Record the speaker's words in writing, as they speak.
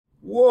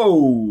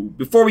Whoa!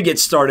 Before we get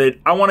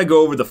started, I want to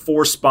go over the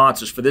 4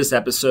 sponsors for this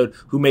episode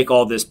who make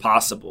all this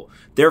possible.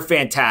 They're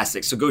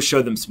fantastic, so go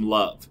show them some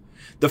love.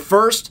 The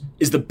first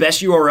is the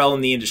best URL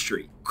in the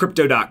industry,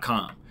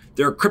 Crypto.com.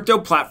 They're a crypto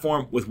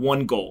platform with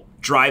one goal,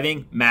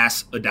 driving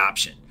mass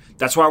adoption.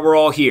 That's why we're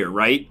all here,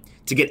 right?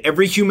 To get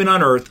every human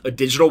on earth a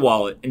digital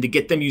wallet and to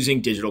get them using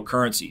digital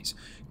currencies.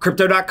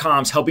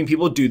 Crypto.com's helping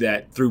people do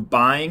that through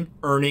buying,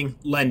 earning,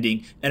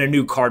 lending, and a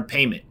new card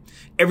payment.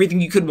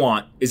 Everything you could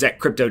want is at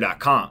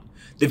Crypto.com.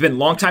 They've been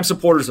longtime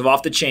supporters of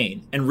Off the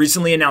Chain and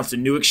recently announced a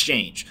new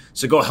exchange.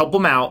 So go help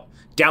them out,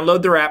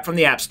 download their app from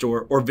the App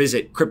Store, or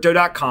visit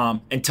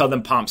Crypto.com and tell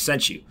them Pomp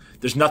sent you.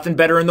 There's nothing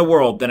better in the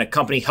world than a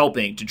company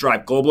helping to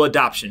drive global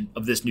adoption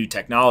of this new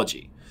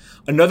technology.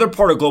 Another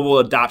part of global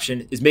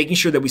adoption is making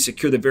sure that we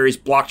secure the various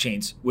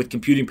blockchains with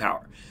computing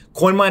power.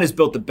 CoinMine has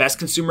built the best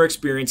consumer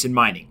experience in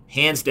mining.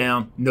 Hands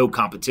down, no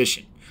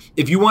competition.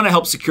 If you want to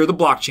help secure the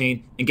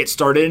blockchain and get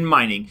started in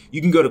mining,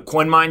 you can go to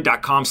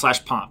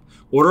coinmine.com/pomp.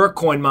 Order a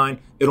CoinMine,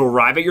 it'll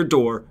arrive at your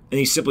door, and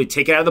you simply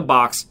take it out of the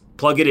box,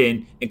 plug it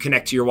in, and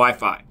connect to your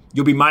Wi-Fi.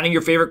 You'll be mining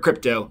your favorite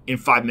crypto in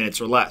 5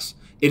 minutes or less.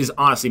 It is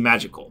honestly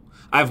magical.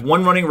 I have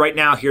one running right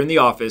now here in the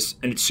office,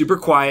 and it's super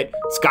quiet,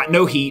 it's got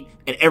no heat,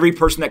 and every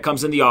person that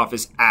comes in the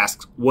office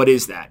asks, what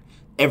is that?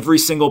 Every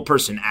single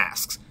person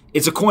asks.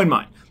 It's a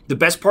CoinMine. The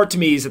best part to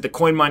me is that the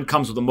CoinMine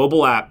comes with a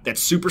mobile app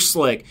that's super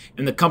slick,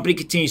 and the company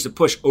continues to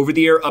push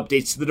over-the-air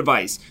updates to the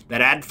device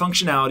that add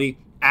functionality,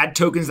 add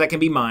tokens that can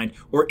be mined,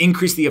 or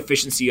increase the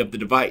efficiency of the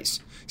device.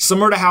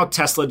 Similar to how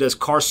Tesla does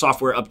car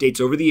software updates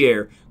over the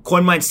air,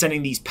 CoinMine's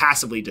sending these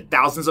passively to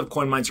thousands of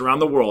CoinMines around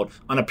the world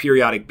on a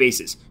periodic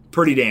basis.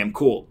 Pretty damn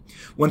cool.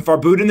 When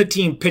Farbud and the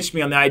team pitched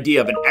me on the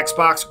idea of an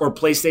Xbox or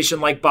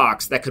PlayStation-like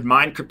box that could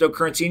mine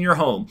cryptocurrency in your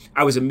home,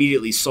 I was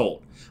immediately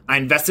sold. I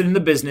invested in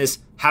the business,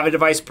 have a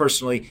device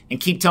personally,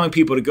 and keep telling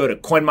people to go to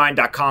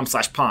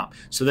coinmine.com/pomp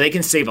so they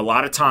can save a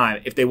lot of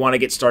time if they want to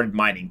get started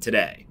mining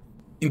today.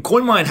 And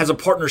CoinMine has a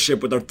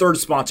partnership with our third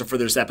sponsor for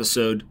this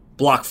episode,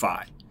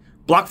 BlockFi.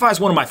 BlockFi is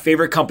one of my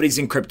favorite companies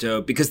in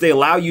crypto because they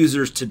allow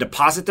users to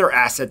deposit their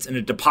assets in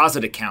a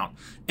deposit account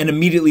and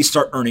immediately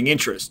start earning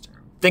interest.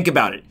 Think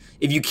about it.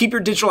 If you keep your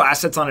digital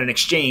assets on an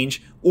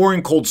exchange or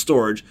in cold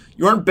storage,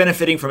 you aren't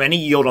benefiting from any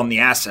yield on the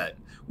asset.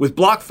 With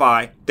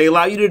BlockFi, they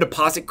allow you to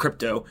deposit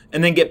crypto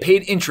and then get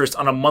paid interest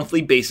on a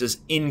monthly basis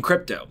in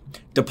crypto.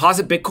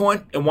 Deposit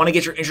Bitcoin and want to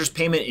get your interest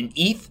payment in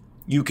ETH?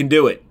 You can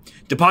do it.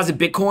 Deposit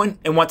Bitcoin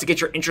and want to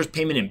get your interest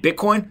payment in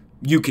Bitcoin?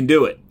 You can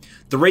do it.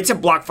 The rates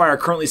at BlockFi are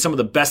currently some of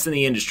the best in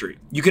the industry.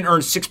 You can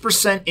earn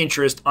 6%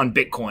 interest on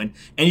Bitcoin,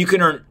 and you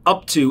can earn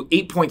up to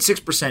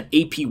 8.6%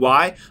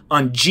 APY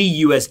on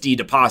GUSD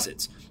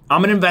deposits.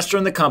 I'm an investor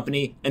in the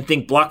company and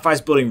think BlockFi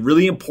is building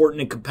really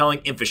important and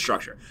compelling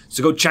infrastructure.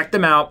 So go check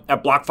them out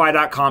at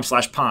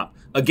blockfi.com/pomp.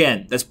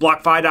 Again, that's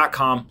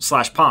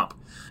blockfi.com/pomp.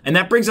 And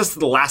that brings us to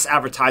the last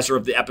advertiser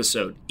of the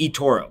episode,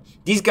 eToro.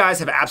 These guys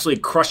have absolutely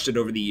crushed it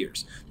over the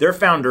years. Their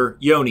founder,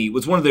 Yoni,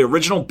 was one of the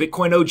original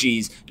Bitcoin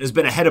OGs and has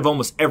been ahead of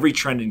almost every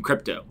trend in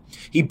crypto.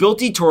 He built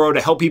eToro to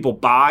help people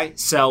buy,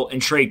 sell,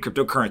 and trade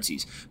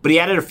cryptocurrencies, but he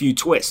added a few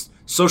twists: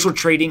 social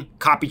trading,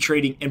 copy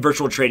trading, and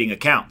virtual trading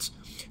accounts.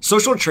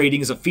 Social trading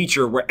is a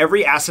feature where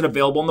every asset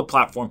available on the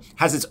platform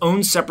has its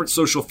own separate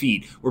social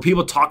feed where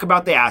people talk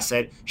about the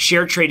asset,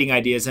 share trading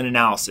ideas and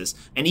analysis,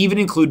 and even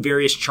include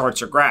various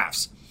charts or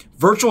graphs.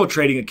 Virtual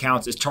trading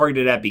accounts is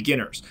targeted at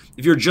beginners.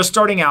 If you're just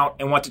starting out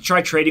and want to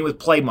try trading with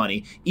play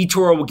money,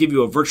 eToro will give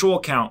you a virtual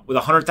account with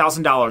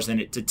 $100,000 in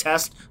it to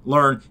test,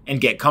 learn,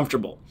 and get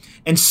comfortable.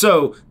 And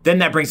so then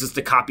that brings us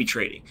to copy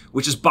trading,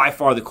 which is by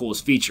far the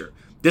coolest feature.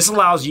 This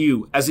allows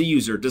you, as a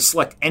user, to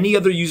select any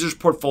other user's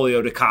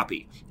portfolio to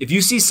copy. If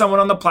you see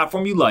someone on the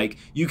platform you like,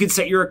 you can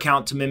set your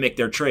account to mimic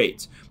their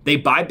trades. They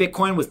buy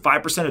Bitcoin with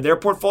 5% of their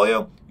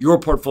portfolio, your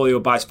portfolio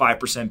buys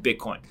 5%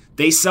 Bitcoin.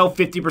 They sell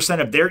 50%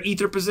 of their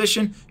Ether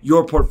position,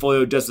 your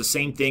portfolio does the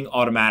same thing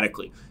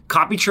automatically.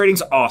 Copy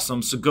trading's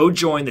awesome, so go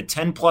join the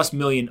 10 plus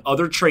million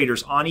other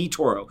traders on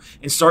eToro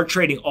and start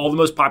trading all the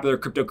most popular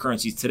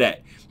cryptocurrencies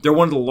today. They're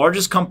one of the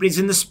largest companies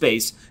in the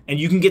space, and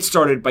you can get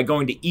started by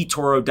going to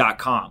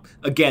eToro.com.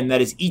 Again,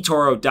 that is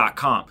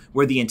eToro.com,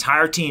 where the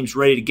entire team's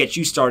ready to get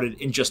you started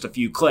in just a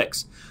few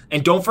clicks.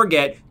 And don't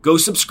forget, go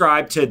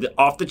subscribe to the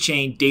Off the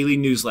Chain daily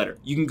newsletter.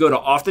 You can go to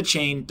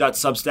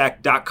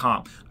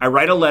offthechain.substack.com. I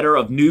write a letter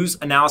of news,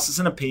 analysis,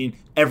 and opinion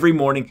every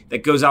morning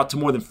that goes out to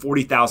more than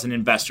 40,000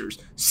 investors.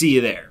 See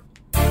you there.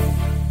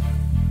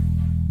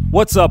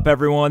 What's up,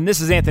 everyone?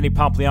 This is Anthony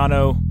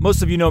Pompliano.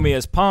 Most of you know me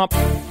as Pomp.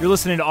 You're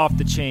listening to Off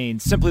the Chain,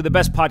 simply the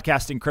best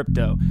podcast in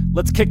crypto.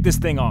 Let's kick this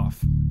thing off.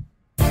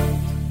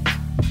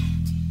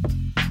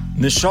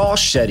 Nischal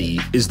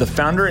Shetty is the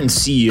founder and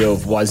CEO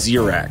of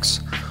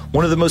WazirX,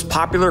 one of the most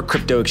popular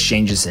crypto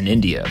exchanges in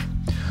India.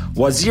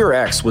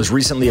 WazirX was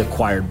recently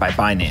acquired by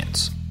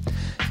Binance.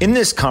 In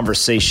this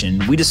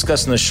conversation, we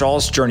discuss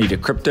Nishal's journey to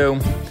crypto,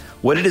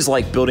 what it is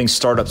like building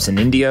startups in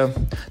India,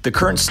 the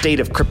current state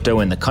of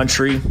crypto in the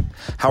country,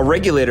 how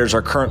regulators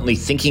are currently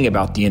thinking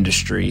about the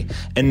industry,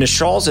 and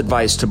Nishal's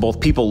advice to both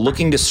people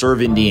looking to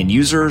serve Indian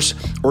users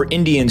or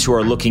Indians who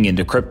are looking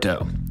into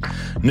crypto.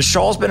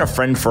 Nishal's been a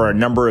friend for a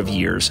number of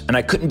years, and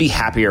I couldn't be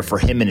happier for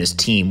him and his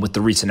team with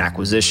the recent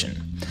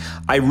acquisition.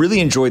 I really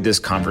enjoyed this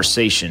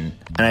conversation,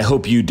 and I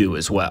hope you do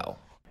as well.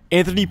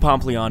 Anthony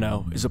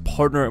Pompliano is a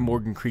partner at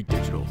Morgan Creek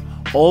Digital.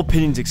 All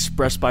opinions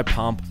expressed by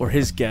Pomp or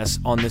his guests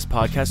on this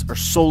podcast are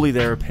solely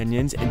their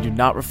opinions and do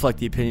not reflect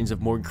the opinions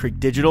of Morgan Creek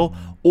Digital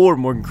or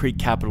Morgan Creek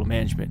Capital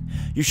Management.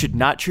 You should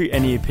not treat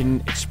any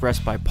opinion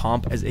expressed by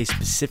Pomp as a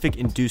specific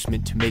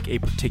inducement to make a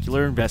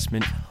particular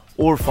investment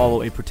or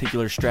follow a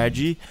particular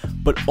strategy,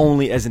 but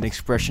only as an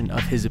expression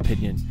of his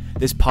opinion.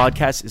 This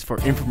podcast is for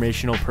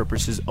informational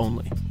purposes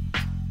only.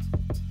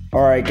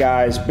 All right,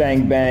 guys,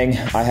 bang, bang.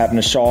 I have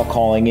Nischal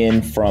calling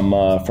in from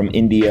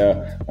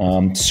India.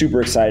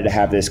 Super excited to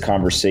have this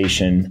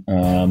conversation.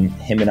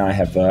 Him and I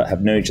have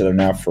known each other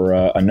now for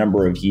a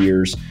number of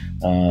years.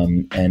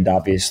 And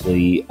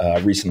obviously,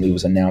 recently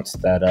was announced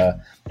that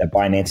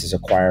Binance is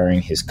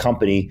acquiring his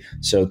company.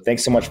 So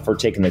thanks so much for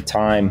taking the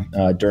time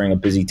during a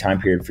busy time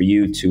period for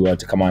you to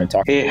come on and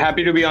talk. Hey,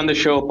 happy to be on the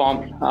show,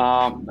 Pomp.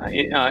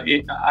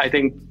 I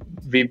think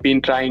we've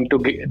been trying to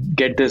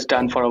get this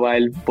done for a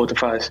while, both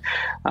of us.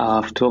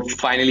 So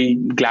finally,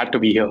 glad to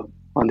be here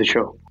on the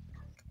show.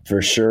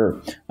 For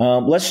sure.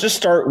 Let's just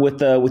start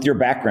with your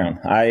background.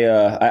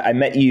 I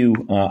met you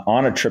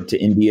on a trip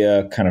to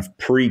India, kind of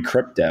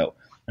pre-crypto.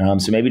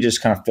 So maybe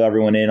just kind of fill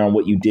everyone in on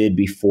what you did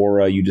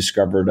before you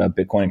discovered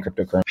Bitcoin and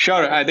cryptocurrency.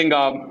 Sure. I think,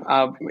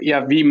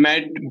 we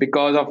met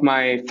because of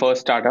my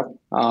first startup.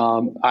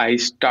 I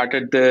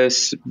started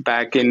this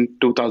back in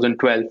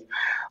 2012.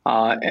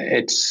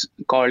 It's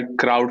called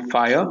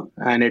Crowdfire,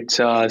 and it's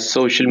a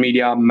social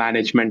media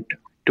management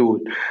tool.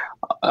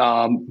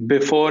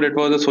 Before it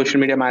was a social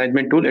media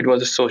management tool, it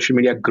was a social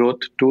media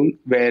growth tool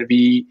where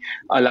we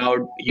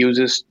allowed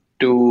users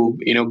to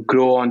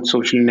grow on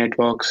social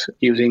networks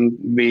using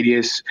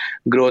various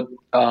growth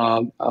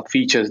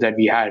features that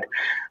we had.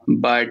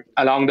 But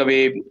along the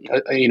way,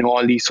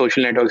 all these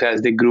social networks,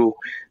 as they grew,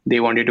 they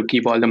wanted to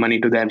keep all the money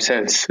to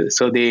themselves.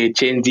 So they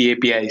changed the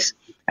APIs.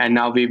 And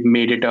now we've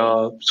made it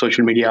a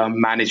social media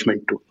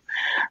management tool.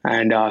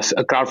 And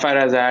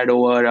Crowdfire has had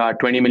over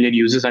 20 million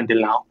users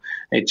until now.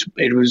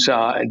 It was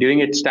during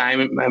its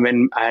time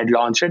when I had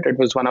launched it, it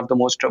was one of the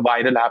most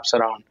viral apps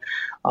around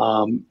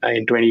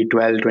in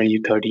 2012,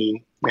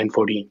 2013, and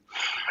 14.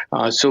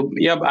 I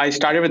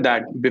started with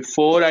that.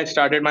 Before I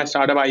started my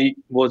startup, I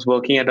was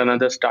working at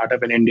another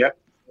startup in India,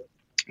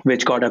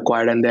 which got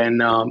acquired. And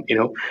then,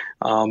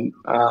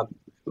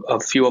 a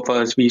few of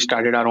us, we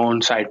started our own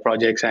side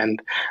projects,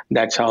 and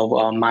that's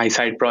how my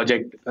side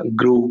project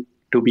grew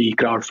to be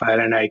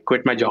Crowdfire, and I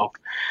quit my job.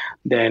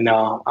 Then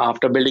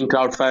after building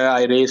Crowdfire,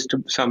 I raised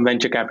some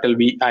venture capital.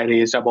 I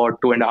raised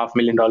about $2.5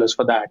 million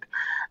for that,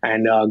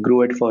 and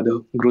grew it further,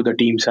 grew the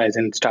team size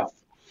and stuff.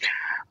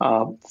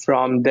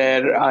 From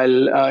there,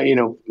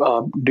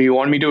 do you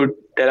want me to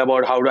tell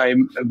about how I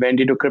went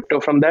into crypto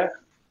from there?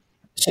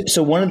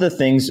 So one of the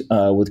things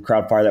with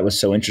Crowdfire that was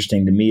so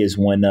interesting to me is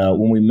when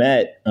we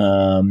met,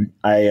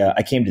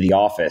 I came to the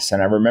office,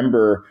 and I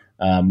remember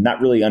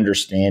not really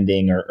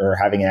understanding or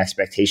having an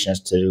expectation as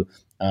to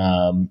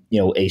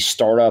a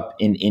startup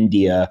in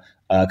India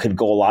could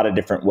go a lot of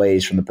different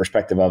ways from the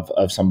perspective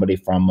of somebody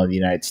from the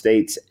United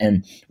States.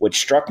 And what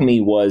struck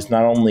me was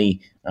not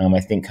only I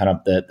think kind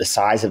of the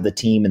size of the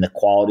team and the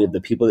quality of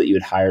the people that you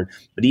had hired,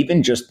 but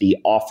even just the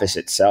office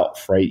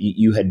itself, right?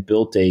 You had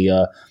built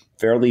a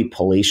fairly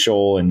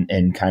palatial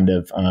and kind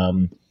of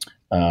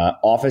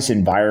office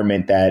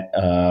environment that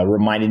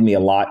reminded me a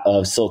lot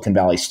of Silicon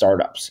Valley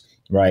startups,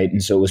 right?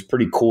 And so it was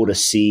pretty cool to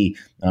see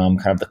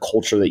kind of the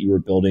culture that you were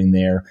building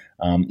there,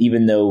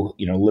 even though,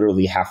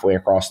 literally halfway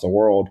across the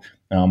world,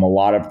 a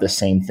lot of the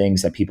same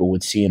things that people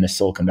would see in a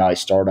Silicon Valley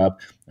startup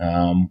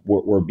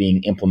were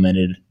being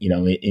implemented,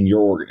 in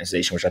your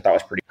organization, which I thought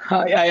was pretty.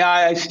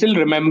 I still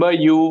remember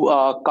you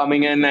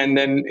coming in and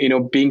then,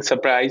 being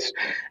surprised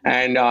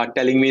and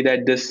telling me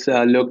that this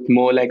looked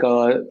more like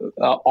a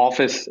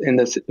office in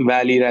the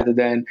valley rather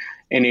than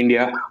in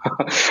India.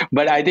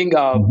 But I think,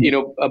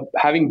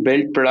 having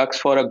built products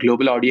for a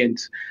global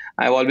audience,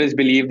 I've always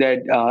believed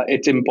that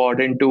it's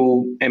important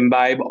to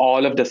imbibe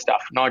all of the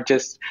stuff, not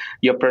just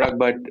your product,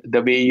 but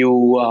the way you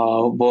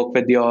work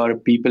with your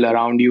people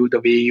around you, the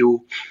way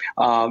you,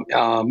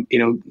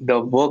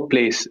 the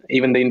workplace,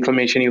 even the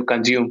information you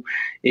consume.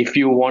 If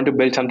you want to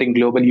build something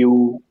global,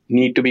 you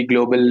need to be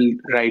global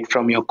right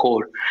from your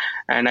core.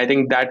 And I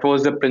think that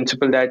was the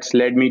principle that's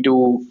led me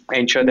to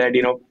ensure that,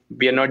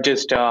 we are not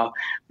just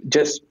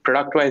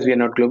product-wise, we are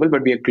not global,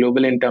 but we are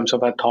global in terms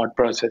of our thought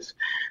process.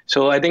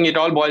 So I think it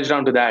all boils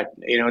down to that,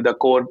 the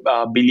core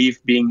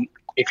belief being,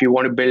 if you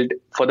want to build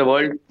for the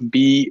world,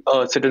 be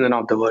a citizen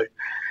of the world.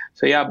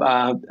 So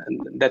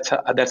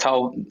that's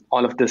how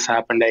all of this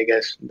happened, I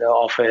guess, the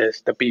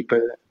office, the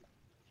people.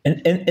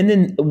 And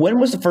then when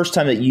was the first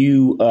time that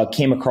you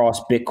came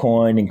across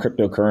Bitcoin and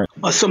cryptocurrency?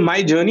 So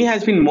my journey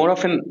has been more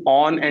of an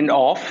on and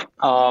off.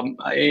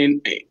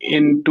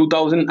 In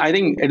 2000, I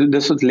think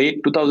this was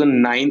late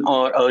 2009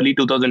 or early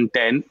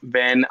 2010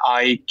 when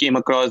I came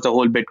across the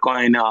whole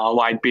Bitcoin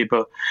white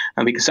paper,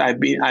 because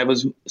I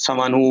was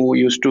someone who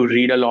used to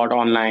read a lot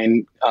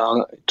online,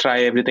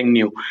 try everything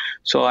new.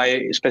 So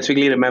I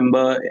specifically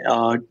remember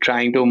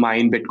trying to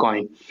mine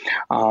Bitcoin.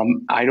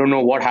 I don't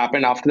know what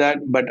happened after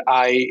that, but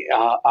I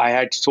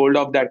had sold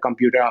off that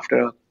computer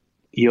after a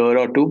year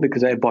or two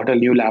because I bought a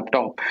new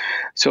laptop.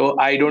 So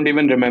I don't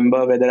even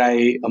remember whether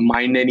I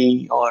mined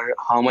any or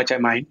how much I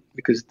mined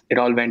because it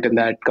all went in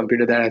that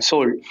computer that I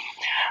sold.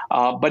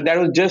 But that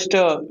was just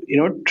a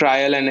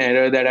trial and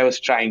error that I was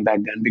trying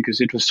back then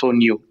because it was so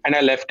new, and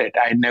I left it.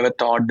 I had never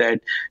thought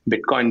that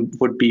Bitcoin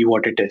would be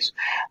what it is.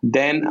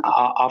 Then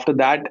after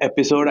that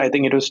episode, I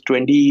think it was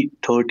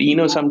 2013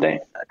 or something,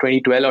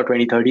 2012 or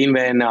 2013,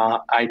 when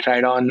I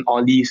tried on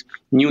all these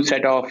new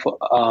set of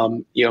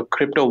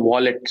crypto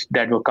wallets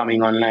that were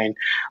coming online,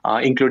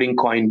 including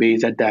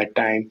Coinbase at that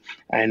time,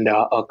 and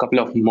a couple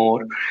of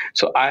more.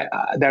 So I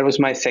that was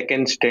my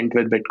second stint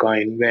with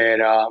Bitcoin,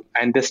 where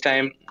and this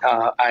time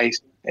I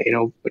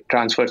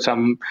transferred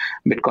some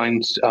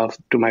Bitcoins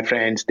to my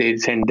friends. They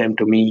sent them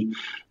to me.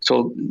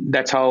 So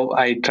that's how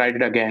I tried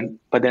it again.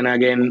 But then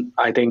again,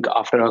 I think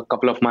after a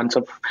couple of months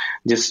of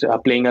just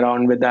playing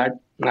around with that,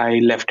 I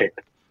left it.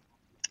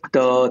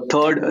 The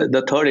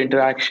third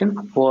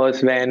interaction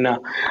was when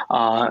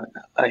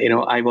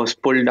I was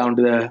pulled down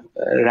to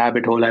the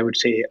rabbit hole, I would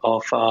say,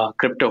 of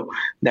crypto.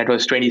 That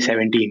was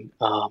 2017,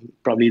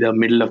 probably the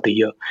middle of the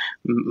year,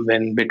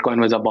 when Bitcoin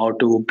was about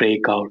to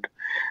break out.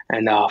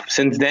 And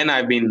since then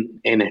I've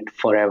been in it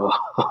forever.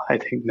 I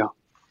think now.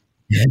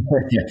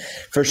 Yeah,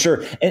 for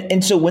sure.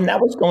 And so when that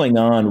was going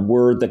on,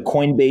 were the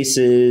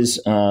Coinbases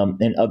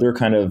and other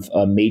kind of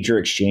major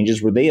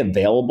exchanges, were they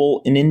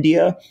available in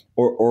India,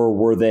 or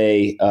were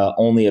they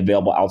only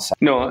available outside?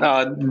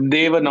 No,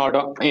 they were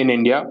not in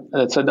India.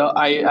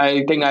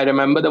 I think I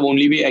remember the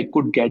only way I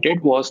could get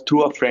it was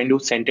through a friend who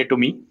sent it to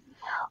me.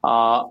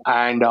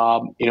 And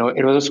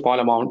it was a small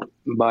amount,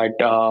 but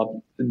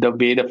the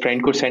way the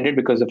friend could send it,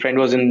 because the friend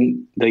was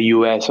in the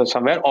US or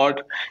somewhere, or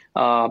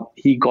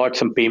he got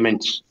some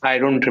payments. I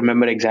don't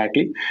remember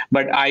exactly,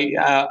 but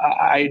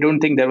I don't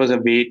think there was a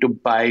way to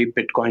buy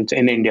Bitcoins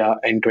in India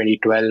in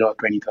 2012 or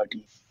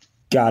 2013.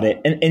 Got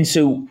it. And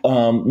so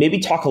maybe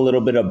talk a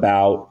little bit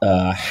about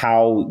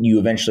how you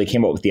eventually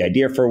came up with the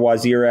idea for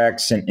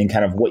WazirX, and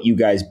kind of what you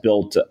guys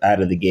built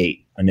out of the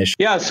gate initially.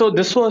 Yeah, so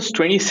this was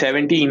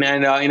 2017,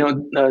 and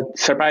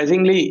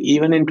surprisingly,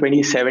 even in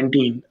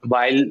 2017,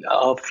 while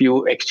a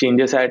few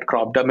exchanges had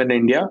cropped up in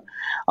India,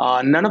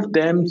 none of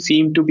them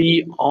seemed to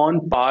be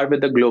on par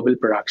with the global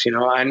products.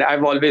 And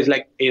I've always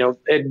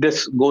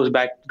this goes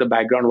back to the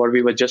background what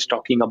we were just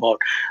talking about,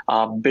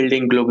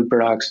 building global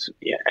products.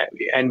 Yeah,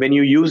 and when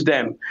you use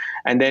them,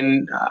 and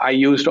then I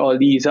used all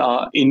these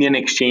Indian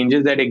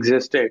exchanges that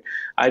existed,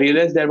 I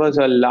realized there was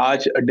a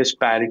large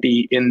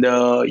disparity in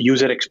the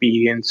user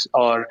experience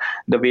or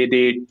the way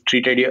they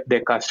treated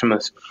their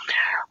customers.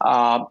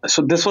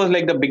 So this was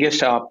like the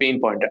biggest pain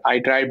point. I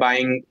tried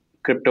buying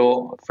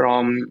crypto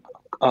from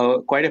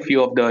quite a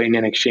few of the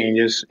Indian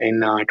exchanges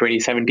in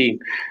 2017,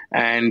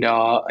 and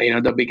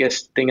the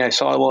biggest thing I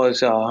saw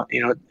was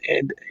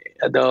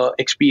the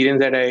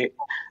experience that I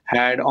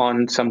had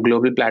on some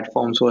global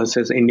platforms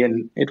versus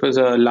Indian. It was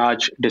a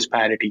large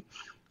disparity.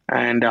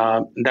 And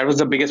that was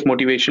the biggest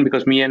motivation,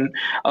 because me and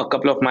a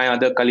couple of my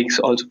other colleagues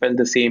also felt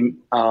the same,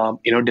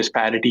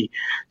 disparity.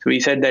 So we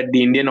said that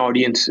the Indian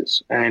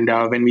audiences, and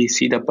when we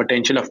see the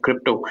potential of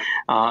crypto,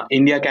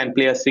 India can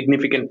play a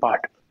significant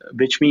part,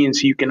 which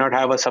means you cannot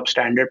have a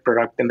substandard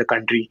product in the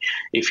country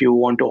if you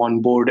want to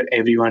onboard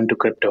everyone to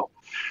crypto.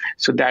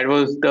 So that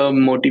was the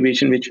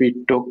motivation which we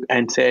took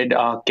and said,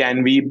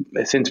 can we,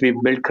 since we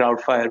built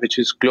Crowdfire, which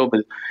is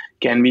global,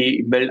 can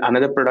we build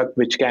another product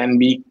which can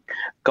be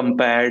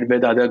compared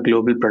with other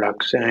global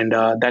products? And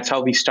that's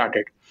how we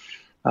started.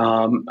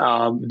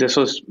 This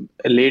was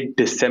late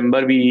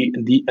December,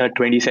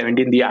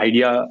 2017, the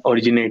idea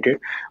originated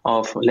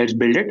of let's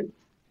build it.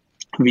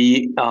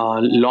 We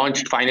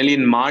launched finally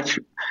in March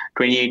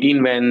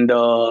 2018, when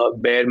the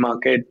bear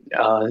market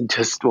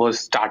just was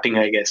starting,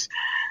 I guess.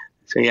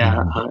 So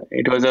yeah,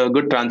 it was a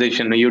good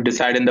transition. You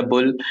decide in the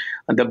bull,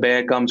 the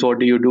bear comes, what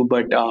do you do?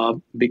 But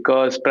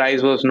because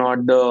price was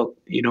not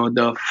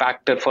the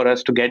factor for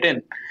us to get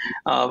in,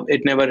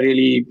 it never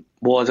really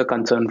was a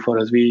concern for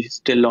us. We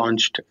still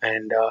launched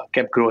and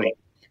kept growing.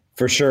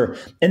 For sure.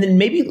 And then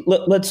maybe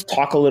let's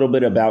talk a little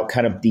bit about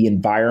kind of the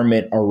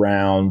environment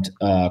around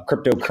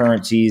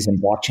cryptocurrencies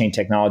and blockchain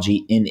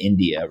technology in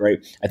India,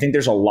 right? I think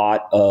there's a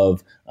lot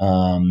of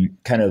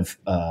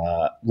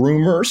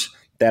rumors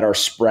that are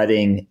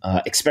spreading,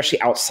 especially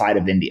outside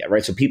of India,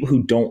 right? So people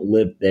who don't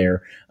live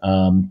there,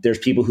 there's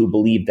people who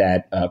believe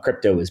that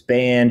crypto is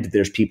banned.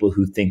 There's people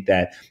who think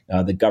that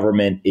the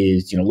government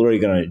is, literally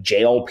going to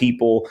jail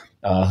people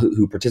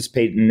who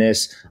participate in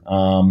this,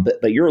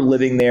 but you're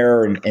living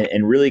there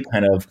and really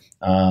kind of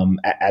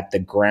at the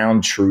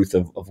ground truth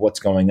of what's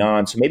going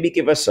on. So maybe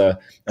give us an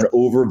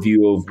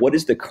overview of what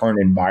is the current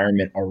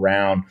environment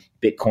around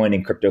Bitcoin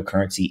and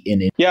cryptocurrency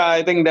in it. Yeah,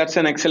 I think that's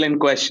an excellent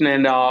question,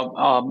 and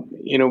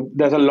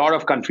there's a lot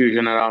of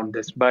confusion around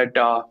this. But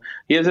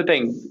here's the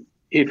thing: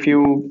 if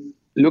you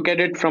look at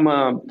it from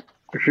a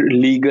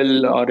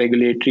legal or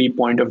regulatory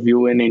point of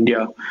view in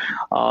India,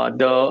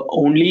 the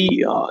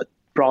only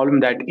problem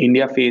that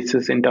India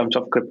faces in terms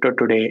of crypto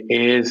today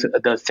is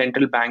the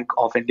Central Bank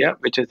of India,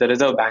 which is the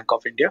Reserve Bank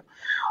of India,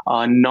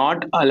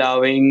 not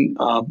allowing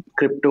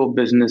crypto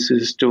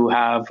businesses to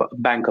have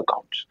bank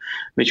accounts,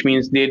 which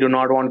means they do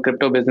not want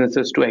crypto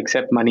businesses to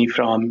accept money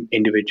from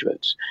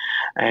individuals.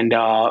 And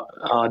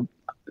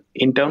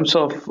in terms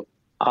of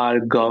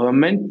our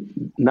government,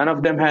 none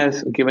of them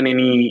has given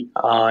any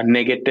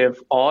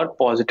negative or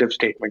positive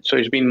statement. So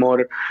it's been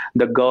more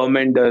the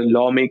government, the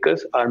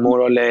lawmakers are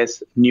more or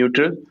less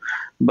neutral,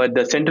 but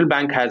the central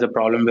bank has a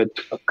problem with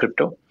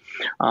crypto.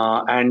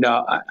 And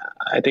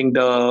I think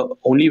the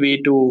only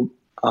way to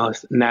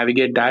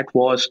navigate that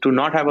was to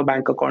not have a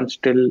bank account,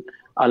 still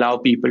allow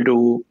people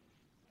to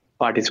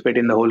participate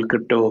in the whole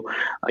crypto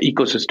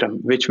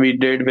ecosystem, which we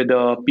did with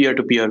a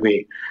peer-to-peer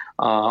way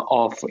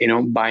of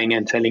buying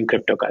and selling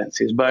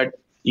cryptocurrencies. But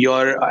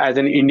you're, as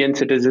an Indian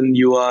citizen,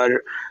 you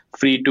are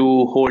free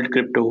to hold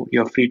crypto,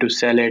 you're free to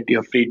sell it,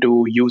 you're free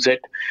to use it,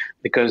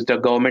 because the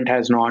government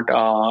has not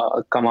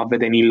come up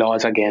with any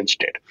laws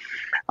against it.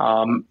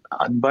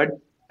 But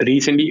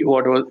recently,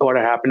 what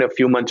happened a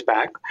few months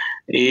back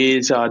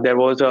is there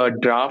was a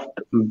draft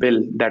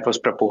bill that was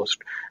proposed,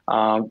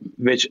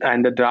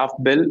 and the draft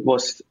bill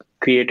was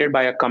created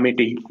by a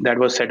committee that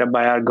was set up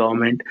by our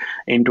government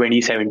in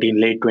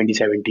 2017, late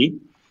 2017.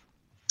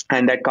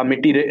 And that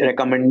committee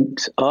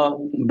recommends a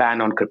ban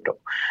on crypto.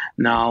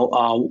 Now,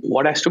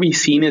 what has to be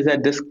seen is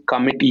that this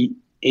committee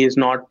is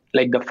not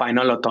like the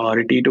final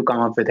authority to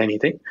come up with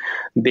anything.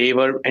 They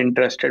were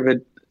entrusted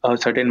with a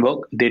certain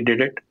work, they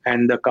did it,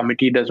 and the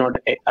committee does not,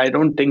 I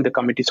don't think the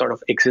committee sort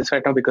of exists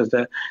right now, because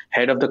the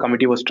head of the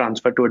committee was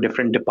transferred to a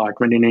different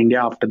department in India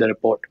after the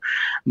report.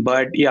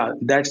 But yeah,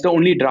 that's the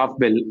only draft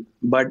bill.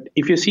 But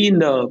if you see in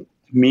the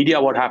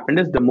media, what happened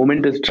is the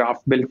moment this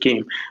draft bill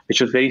came, which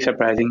was very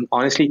surprising,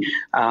 honestly,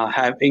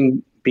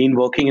 having been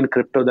working in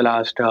crypto the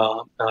last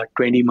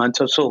 20 months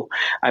or so,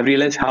 I've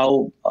realized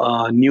how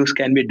news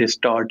can be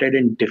distorted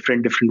in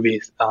different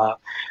ways.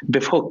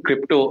 Before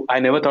crypto, I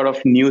never thought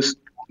of news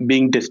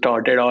being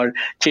distorted or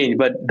changed.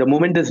 But the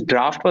moment this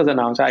draft was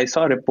announced, I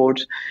saw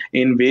reports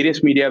in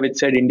various media which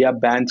said India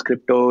bans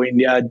crypto,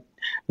 India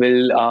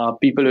will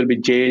people will be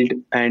jailed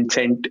and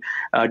sent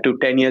to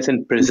 10 years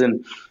in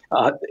prison.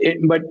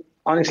 But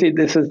honestly,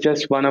 this is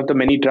just one of the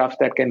many drafts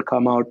that can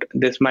come out.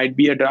 This might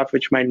be a draft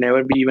which might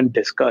never be even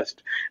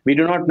discussed. We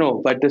do not know,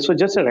 but this was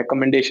just a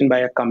recommendation by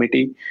a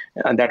committee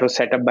that was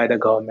set up by the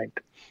government.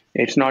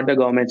 It's not the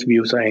government's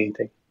views or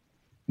anything.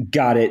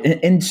 Got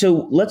it. And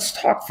so let's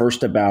talk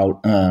first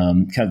about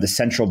kind of the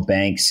central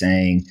bank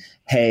saying,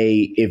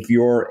 hey, if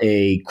you're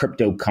a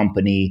crypto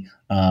company,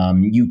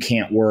 you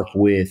can't work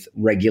with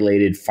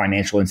regulated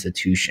financial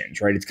institutions,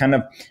 right? It's kind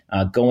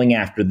of going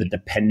after the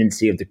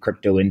dependency of the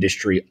crypto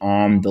industry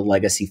on the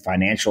legacy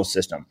financial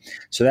system.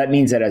 So that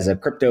means that as a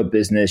crypto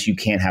business, you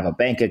can't have a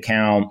bank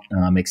account,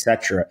 et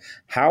cetera.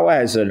 How,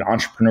 as an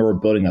entrepreneur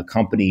building a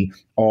company,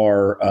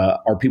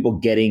 are people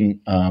getting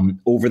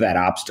over that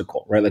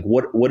obstacle, right? Like,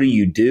 what do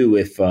you do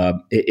if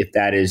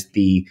that is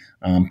the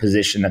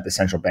position at the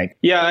central bank?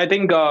 Yeah, I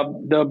think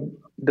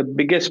the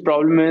biggest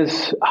problem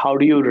is how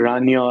do you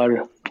run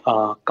your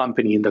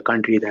company in the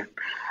country then.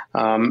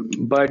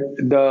 But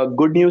the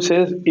good news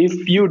is,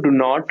 if you do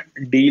not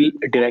deal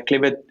directly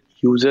with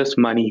users'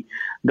 money,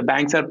 the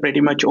banks are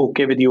pretty much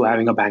okay with you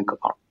having a bank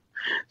account.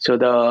 So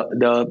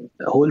the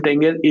whole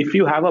thing is, if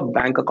you have a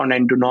bank account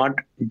and do not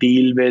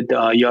deal with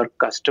your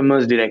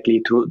customers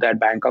directly through that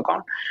bank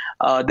account,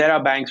 there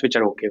are banks which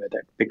are okay with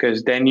it,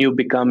 because then you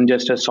become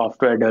just a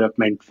software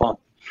development firm,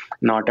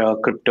 not a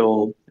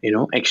crypto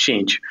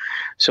exchange.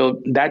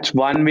 So that's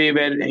one way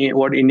where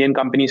what Indian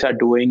companies are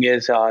doing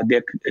is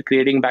they're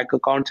creating bank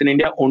accounts in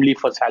India only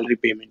for salary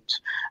payments,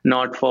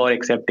 not for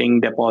accepting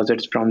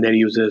deposits from their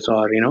users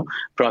or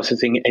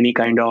processing any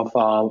kind of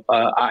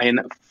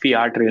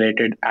fiat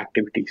related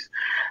activities.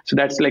 So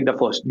that's like the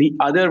first. The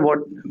other, what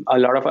a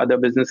lot of other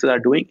businesses are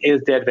doing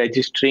is they're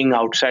registering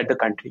outside the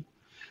country,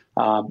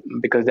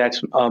 because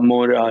that's a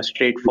more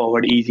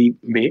straightforward, easy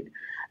way.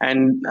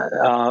 And,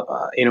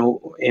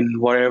 in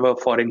whatever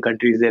foreign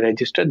countries they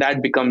register,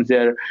 that becomes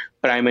their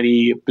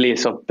primary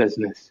place of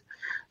business.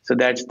 So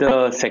that's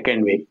the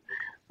second way.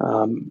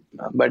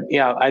 But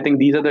yeah, I think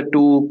these are the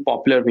two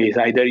popular ways.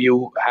 Either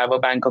you have a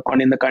bank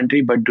account in the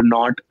country, but do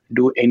not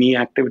do any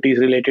activities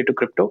related to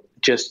crypto,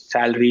 just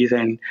salaries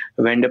and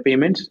vendor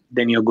payments,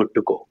 then you're good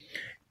to go.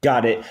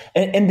 Got it.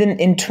 And then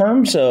in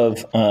terms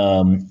of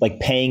like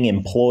paying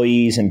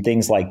employees and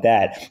things like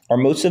that, are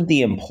most of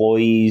the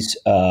employees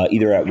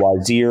either at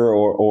Wazir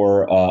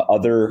or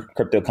other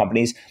crypto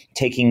companies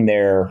taking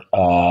their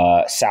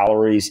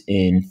salaries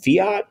in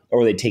fiat,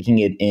 or are they taking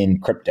it in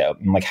crypto?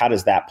 And like, how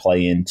does that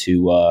play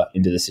into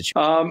the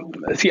situation?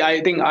 See, I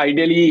think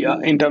ideally,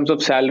 in terms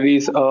of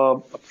salaries,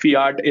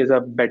 fiat is a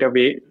better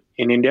way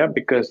in India,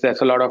 because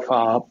there's a lot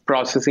of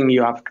processing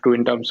you have to do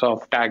in terms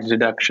of tax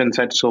deductions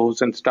at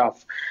source and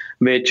stuff,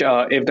 which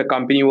if the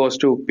company was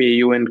to pay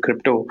you in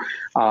crypto,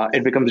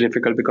 it becomes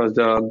difficult because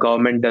the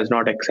government does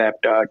not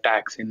accept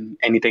tax in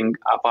anything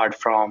apart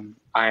from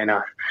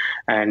INR.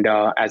 And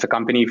as a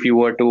company, if you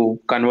were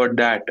to convert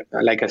that,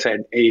 like I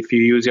said, if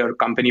you use your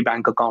company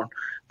bank account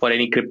for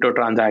any crypto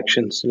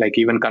transactions, like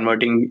even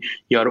converting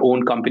your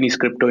own company's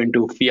crypto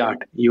into fiat,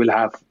 you will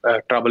have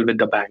trouble with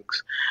the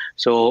banks.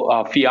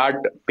 So fiat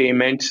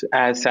payments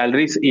as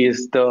salaries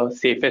is the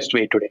safest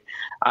way today.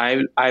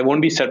 I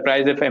won't be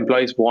surprised if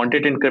employees want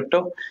it in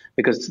crypto,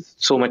 because it's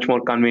so much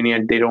more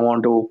convenient. They don't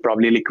want to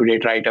probably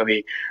liquidate right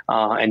away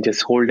and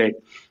just hold it.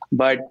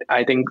 But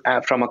I think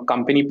from a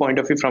company point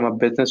of view, from a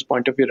business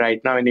point of view,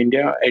 right now in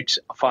India, it's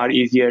far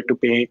easier to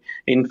pay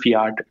in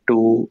fiat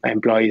to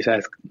employees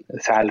as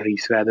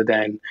salaries rather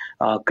than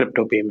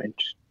crypto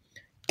payments.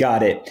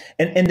 Got it.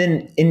 And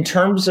then in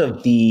terms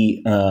of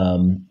the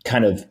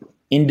kind of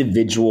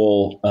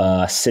individual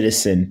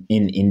citizen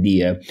in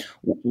India,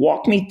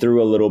 walk me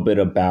through a little bit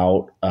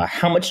about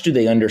how much do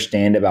they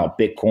understand about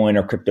Bitcoin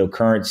or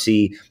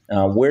cryptocurrency?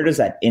 Where does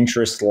that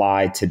interest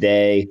lie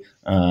today?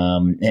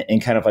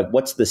 And kind of like,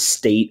 what's the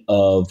state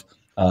of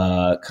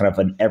kind of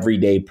an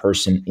everyday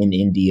person in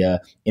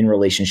India in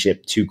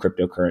relationship to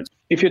cryptocurrency?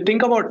 If you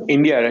think about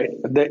India, right,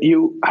 that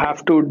you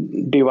have to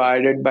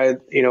divide it by,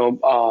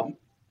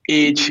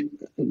 age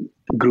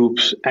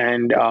groups.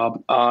 And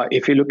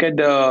if you look at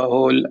the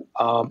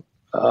whole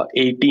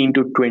 18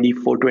 to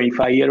 24,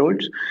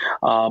 25-year-olds,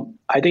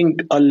 I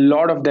think a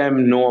lot of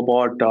them know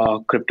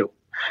about crypto.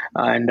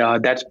 And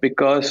that's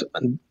because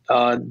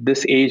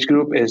this age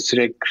group is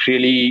like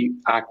really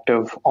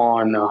active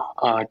on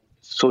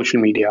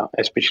social media,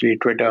 especially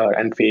Twitter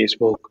and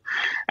Facebook,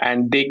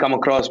 and they come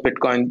across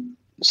Bitcoin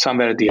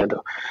somewhere or the other.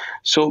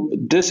 So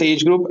this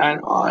age group,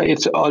 and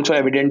it's also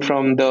evident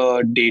from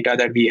the data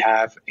that we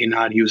have in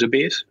our user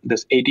base,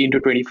 this 18 to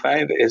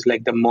 25 is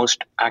like the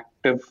most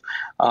active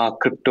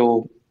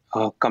crypto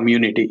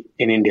community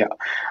in India.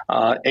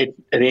 It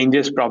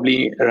ranges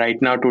probably right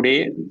now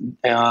today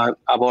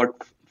about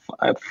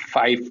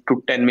 5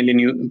 to 10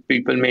 million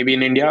people maybe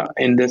in India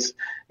in this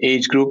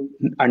age group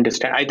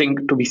understand. I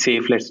think to be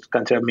safe, let's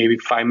consider maybe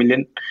 5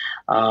 million.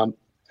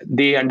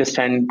 They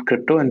understand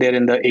crypto and they're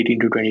in the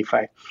 18 to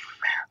 25.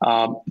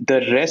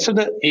 The rest of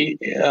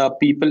the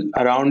people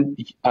around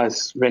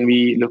us, when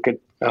we look at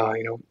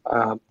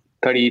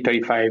 30,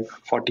 35,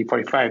 40,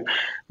 45,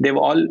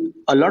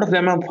 a lot of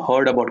them have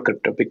heard about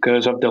crypto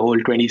because of the whole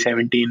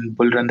 2017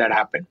 bull run that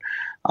happened.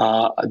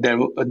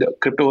 The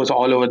crypto was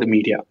all over the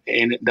media,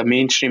 in the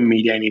mainstream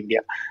media in India,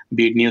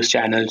 be it news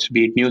channels,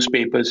 be it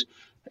newspapers.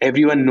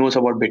 Everyone knows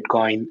about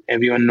Bitcoin.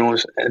 Everyone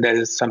knows there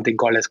is something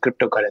called as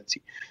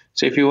cryptocurrency.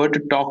 So if you were to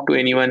talk to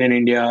anyone in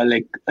India,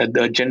 like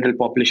the general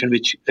population,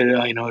 which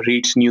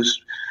reads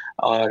news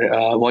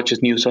or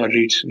watches news or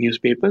reads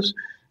newspapers,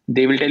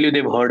 they will tell you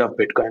they've heard of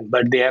Bitcoin,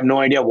 but they have no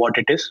idea what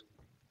it is.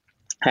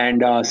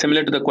 And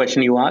similar to the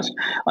question you asked,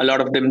 a lot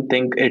of them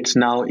think it's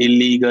now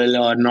illegal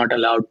or not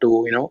allowed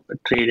to,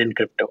 trade in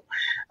crypto,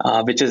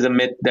 which is a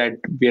myth that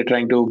we are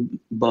trying to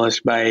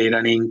burst by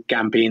running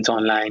campaigns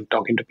online,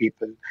 talking to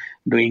people,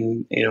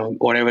 doing,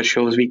 whatever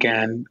shows we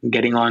can,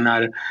 getting on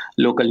our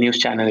local news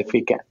channel if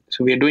we can.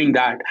 So we are doing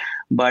that.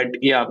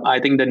 But yeah, I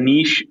think the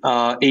niche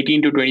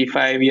 18 to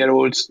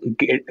 25-year-olds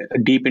get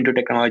deep into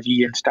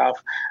technology and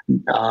stuff,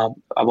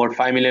 about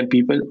 5 million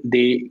people,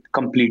 they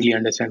completely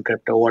understand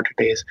crypto, what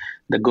it is,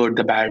 the good,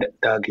 the bad,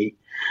 the ugly.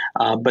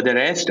 But the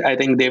rest, I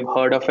think they've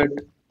heard of it,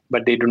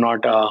 but they do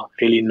not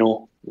really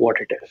know what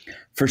it is.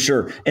 For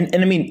sure. And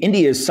I mean,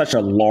 India is such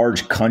a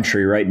large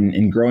country, right?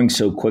 And growing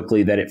so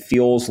quickly that it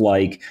feels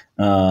like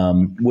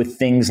with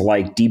things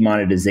like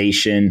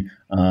demonetization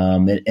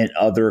and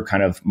other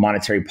kind of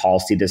monetary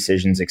policy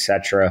decisions, et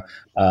cetera,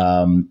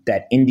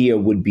 that India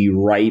would be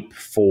ripe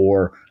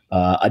for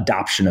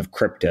adoption of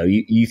crypto.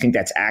 You think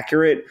that's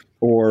accurate,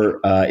 or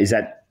is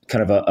that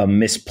kind of a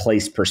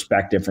misplaced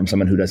perspective from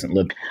someone who doesn't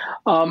live?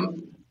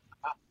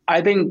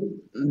 I think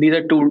these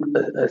are two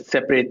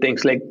separate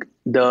things. Like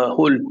the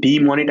whole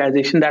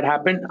demonetization that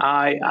happened,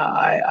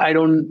 I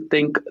don't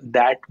think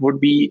that would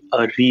be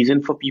a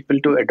reason for people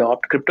to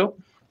adopt crypto,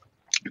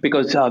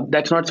 because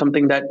that's not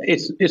something that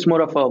it's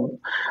more of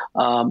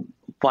a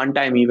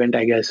one-time event,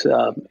 I guess.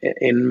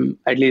 In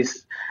at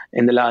least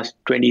in the last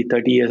 20,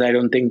 30 years, I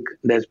don't think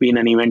there's been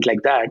an event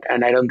like that,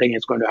 and I don't think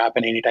it's going to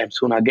happen anytime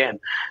soon again.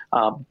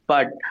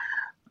 But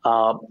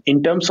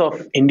in terms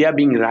of India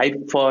being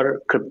ripe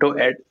for crypto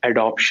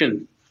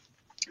adoption,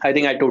 I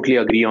think I totally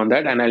agree on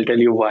that, and I'll tell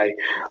you why.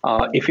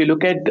 If you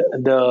look at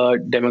the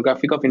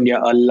demographic of India,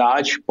 a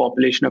large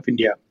population of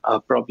India,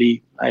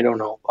 probably, I don't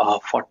know,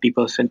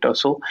 40% or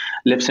so,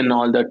 lives in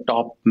all the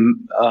top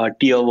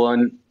tier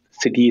one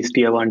cities,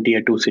 tier one,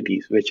 tier two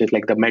cities, which is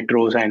like the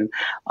metros and,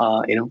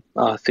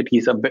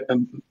 cities a bit,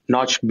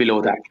 notch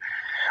below that.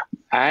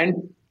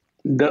 And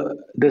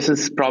this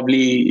is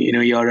probably,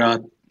 your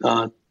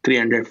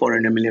 300,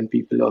 400 million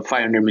people or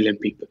 500 million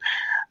people.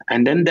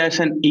 And then there's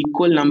an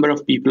equal number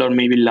of people, or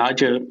maybe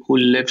larger, who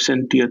lives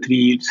in tier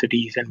three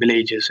cities and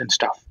villages and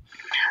stuff.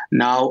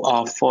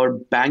 Now, for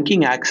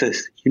banking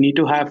access, you need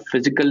to have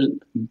physical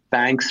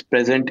banks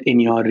present in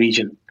your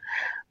region.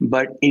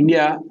 But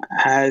India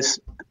has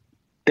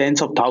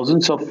tens of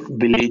thousands of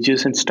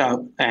villages and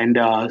stuff, and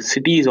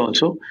cities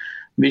also,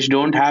 which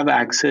don't have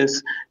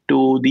access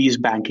to these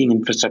banking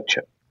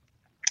infrastructure.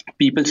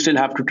 People still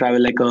have to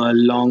travel like a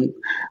long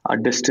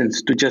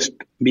distance to just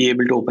be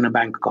able to open a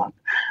bank account.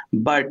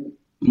 But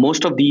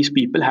most of these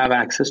people have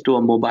access to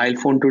a mobile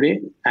phone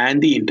today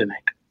and the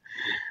internet.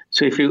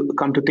 So if you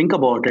come to think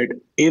about it,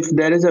 if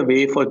there is a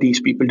way for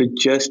these people to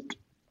just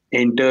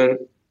enter,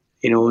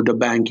 the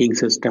banking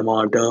system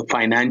or the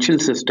financial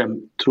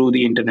system through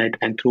the internet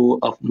and through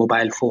a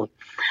mobile phone,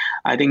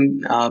 I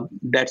think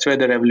that's where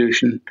the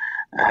revolution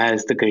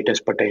has the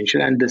greatest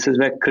potential. And this is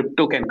where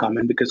crypto can come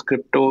in, because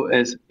crypto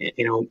is,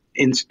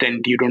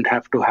 instant. You don't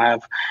have to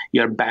have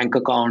your bank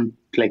account,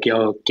 like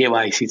your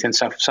KYCs and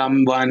stuff.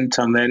 Someone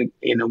somewhere,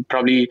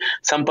 probably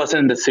some person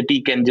in the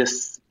city can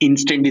just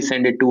instantly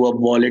send it to a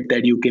wallet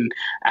that you can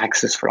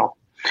access from.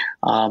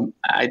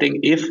 I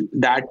think if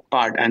that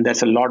part, and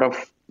there's a lot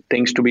of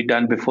things to be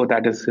done before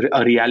that is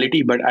a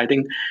reality, but I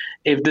think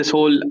if this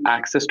whole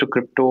access to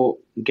crypto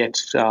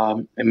gets a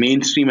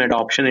mainstream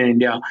adoption in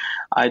India,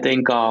 I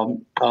think a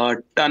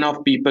ton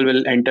of people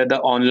will enter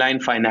the online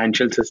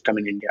financial system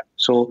in India.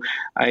 So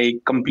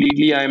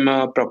I'm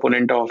a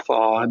proponent of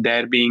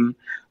there being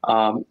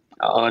a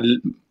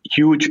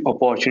huge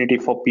opportunity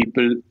for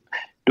people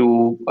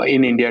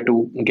in India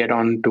to get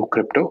on to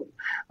crypto.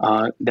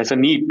 There's a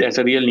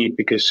real need,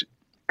 because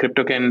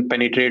crypto can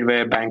penetrate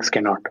where banks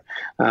cannot,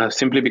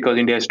 simply because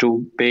India is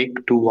too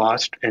big, too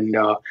vast, and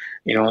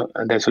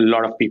there's a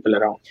lot of people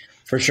around.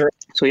 For sure.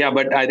 So yeah,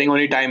 but I think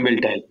only time will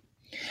tell.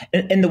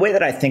 And the way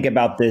that I think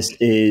about this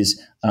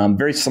is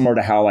very similar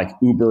to how like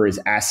Uber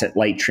is asset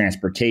light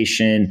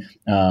transportation,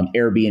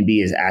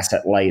 Airbnb is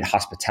asset light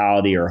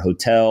hospitality or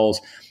hotels.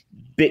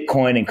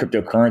 Bitcoin and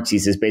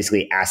cryptocurrencies is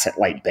basically asset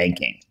light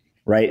banking.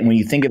 Right. And when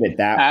you think of it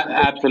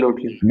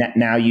absolutely,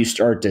 now you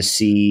start to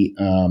see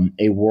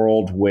a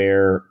world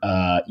where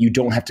you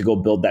don't have to go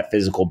build that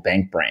physical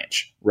bank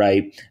branch.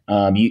 Right.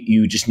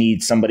 You just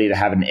need somebody to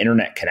have an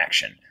internet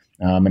connection.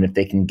 And if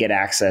they can get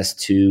access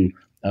to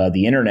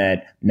the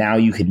internet, now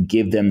you can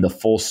give them the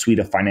full suite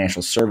of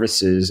financial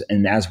services.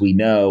 And as we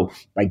know,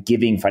 by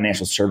giving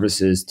financial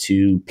services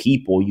to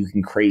people, you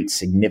can create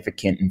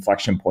significant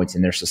inflection points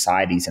in their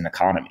societies and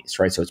economies,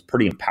 right? So it's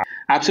pretty empowering.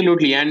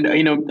 Absolutely. And,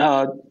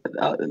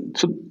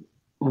 so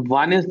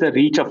one is the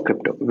reach of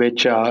crypto,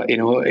 which,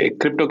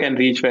 crypto can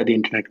reach where the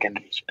internet can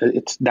reach.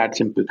 It's that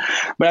simple.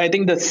 But I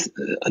think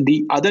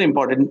the other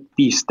important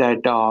piece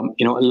that, a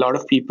lot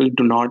of people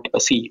do not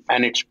see,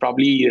 and it's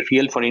probably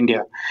real for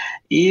India,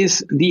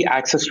 is the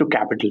access to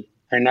capital.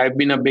 And I've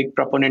been a big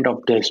proponent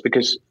of this,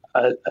 because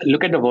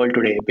look at the world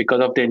today. Because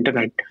of the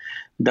internet,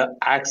 the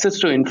access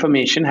to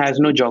information has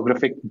no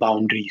geographic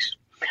boundaries.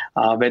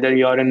 Whether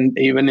you're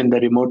even in the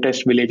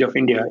remotest village of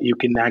India, you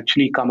can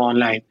actually come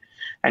online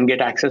and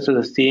get access to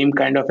the same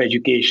kind of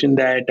education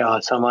that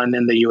someone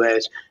in the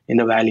US in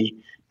the Valley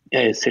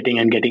is sitting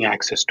and getting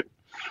access to.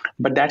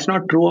 But that's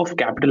not true of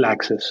capital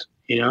access,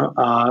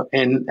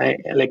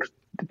 like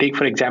take,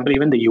 for example,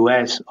 even the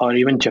US or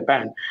even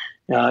Japan.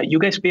 You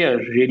guys pay a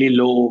really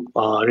low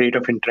rate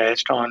of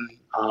interest on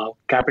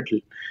capital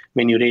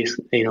when you raise,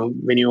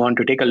 when you want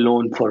to take a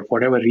loan for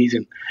whatever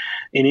reason.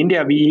 In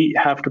India, we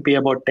have to pay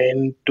about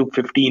 10 to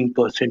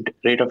 15%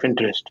 rate of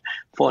interest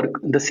for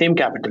the same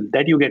capital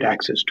that you get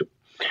access to.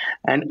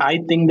 And I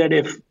think that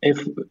if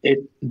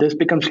this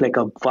becomes like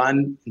a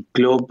one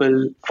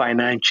global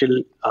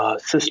financial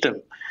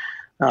system,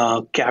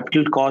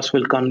 capital costs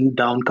will come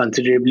down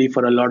considerably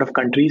for a lot of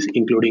countries,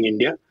 including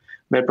India,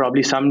 where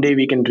probably someday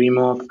we can dream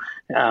of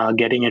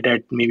getting it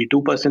at maybe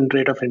 2%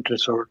 rate of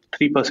interest or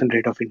 3%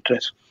 rate of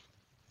interest,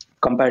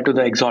 compared to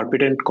the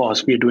exorbitant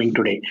costs we are doing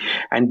today.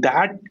 And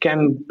that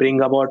can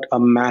bring about a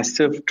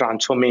massive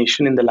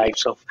transformation in the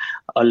lives of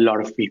a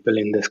lot of people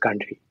in this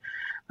country.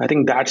 I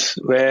think that's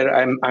where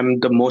I'm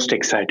the most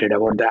excited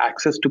about, the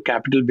access to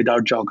capital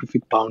without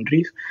geographic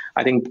boundaries.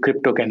 I think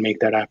crypto can make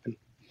that happen.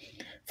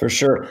 For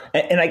sure.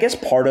 And I guess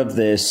part of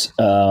this,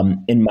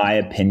 in my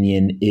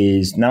opinion,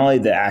 is not only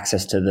the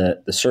access to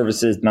the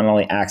services, not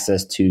only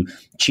access to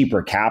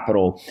cheaper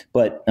capital,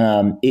 but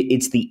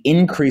it's the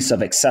increase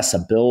of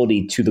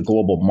accessibility to the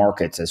global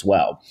markets as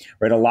well,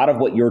 right? A lot of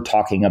what you're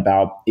talking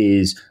about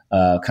is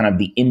kind of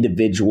the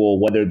individual,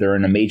 whether they're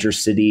in a major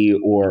city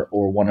or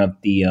one of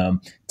the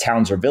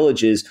towns or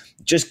villages,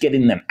 just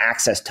getting them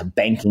access to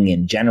banking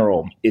in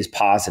general is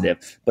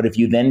positive. But if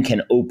you then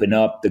can open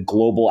up the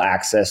global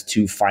access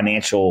to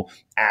financial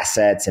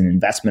assets and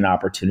investment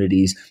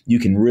opportunities, you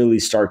can really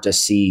start to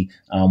see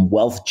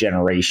wealth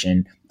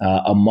generation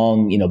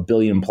among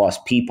billion plus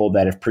people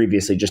that have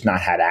previously just not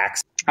had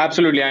access.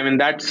 Absolutely. I mean,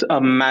 that's a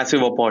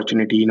massive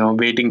opportunity,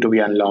 waiting to be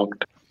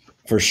unlocked.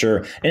 For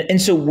sure. And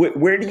so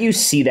where do you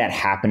see that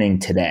happening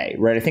today,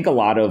 right? I think a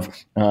lot of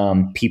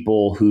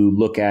people who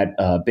look at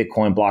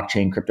Bitcoin,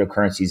 blockchain,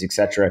 cryptocurrencies, et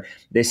cetera,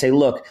 they say,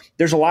 look,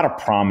 there's a lot of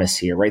promise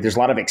here, right? There's a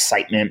lot of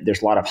excitement.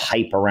 There's a lot of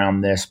hype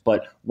around this.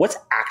 But what's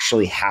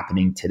actually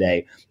happening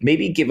today?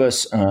 Maybe give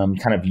us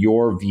kind of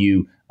your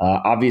view.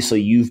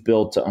 Obviously, you've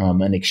built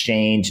an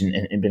exchange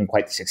and been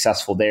quite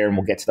successful there, and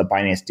we'll get to the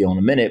Binance deal in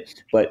a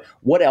minute. But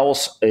what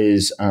else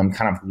is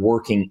kind of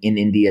working in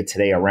India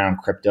today around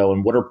crypto,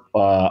 and what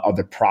are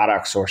the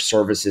products or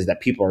services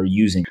that people are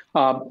using?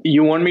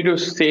 You want me to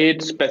say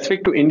it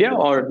specific to India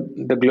or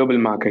the global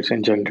markets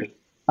in general?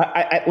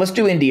 Let's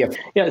do India.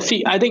 Yeah,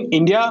 see, I think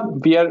India,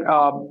 we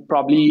are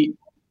probably,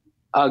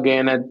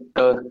 again, at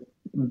the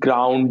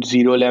ground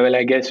zero level,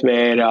 I guess,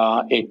 where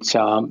it's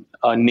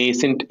a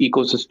nascent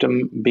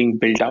ecosystem being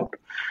built out.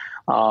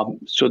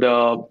 So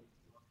the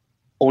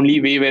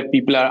only way where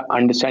people are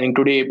understanding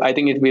today, I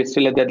think we're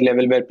still at that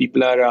level where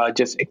people are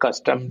just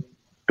accustomed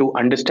to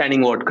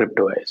understanding what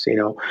crypto is,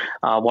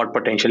 what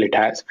potential it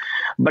has.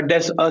 But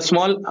there's a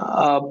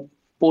small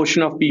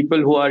portion of people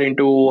who are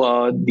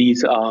into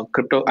these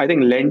crypto. I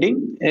think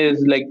lending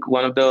is like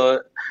one of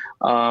the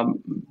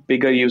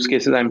bigger use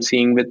cases I'm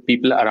seeing with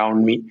people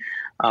around me.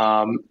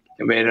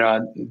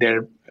 Where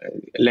they're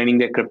lending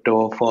their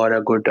crypto for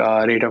a good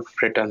rate of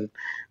return.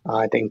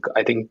 I think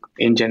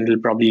in general,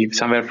 probably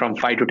somewhere from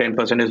 5 to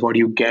 10% is what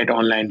you get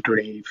online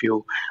today if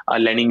you are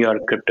lending your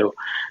crypto.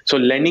 So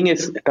lending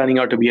is turning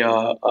out to be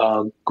a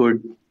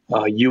good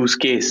use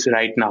case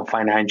right now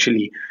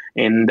financially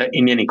in the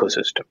Indian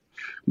ecosystem.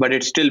 But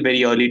it's still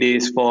very early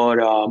days for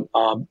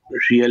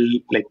real,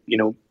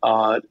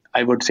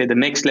 I would say the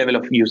next level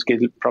of use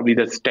case, probably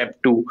the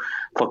step 2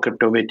 for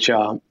crypto, which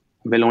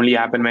will only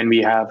happen when we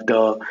have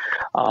the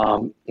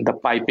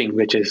piping,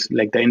 which is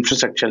like the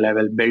infrastructure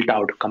level built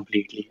out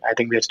completely. I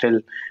think we're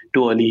still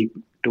too early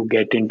to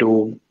get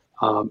into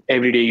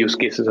everyday use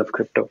cases of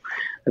crypto.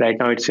 Right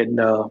now, it's in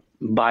the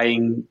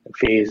buying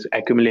phase,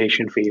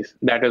 accumulation phase.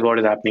 That is what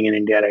is happening in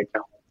India right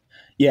now.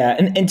 Yeah.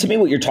 And to me,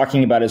 what you're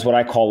talking about is what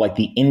I call like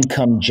the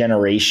income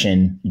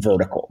generation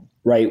vertical,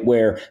 right?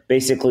 Where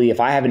basically if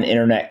I have an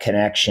internet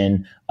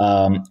connection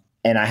and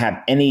I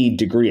have any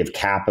degree of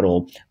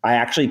capital, I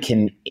actually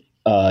can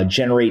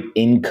generate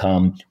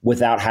income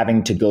without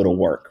having to go to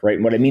work,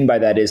 right? What I mean by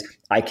that is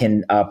I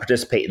can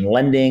participate in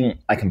lending,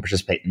 I can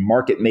participate in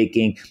market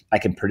making, I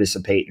can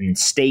participate in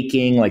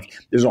staking. Like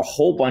there's a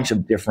whole bunch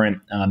of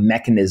different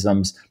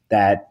mechanisms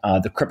that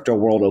the crypto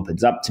world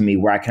opens up to me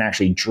where I can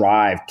actually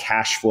drive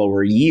cash flow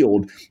or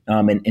yield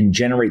and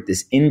generate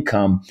this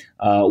income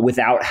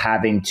without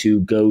having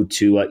to go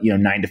to a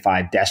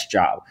 9-to-5 desk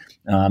job.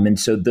 And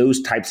so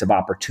those types of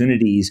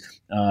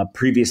opportunities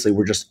previously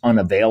were just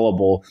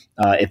unavailable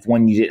if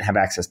one, you didn't have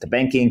access to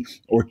banking,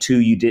 or two,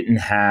 you didn't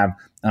have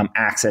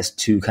access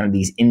to kind of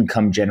these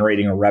income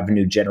generating or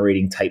revenue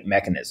generating type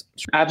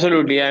mechanisms.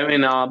 Absolutely. I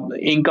mean,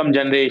 income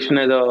generation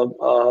is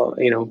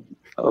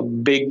a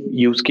big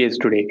use case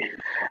today.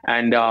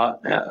 And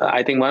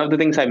I think one of the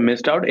things I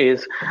missed out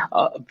is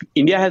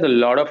India has a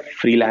lot of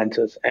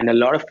freelancers and a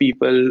lot of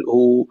people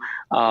who,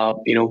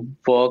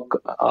 work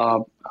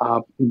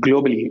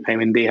globally. I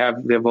mean, they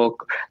have their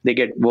work, they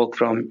get work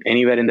from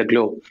anywhere in the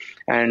globe.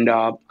 And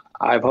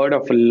I've heard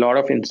of a lot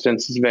of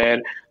instances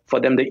where for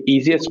them, the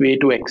easiest way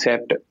to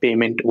accept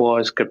payment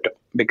was crypto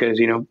because,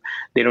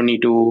 they don't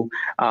need to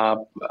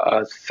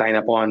sign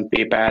up on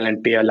PayPal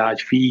and pay a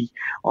large fee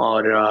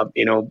or,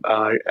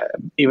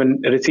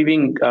 even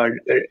receiving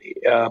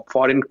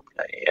foreign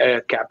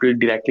capital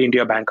directly into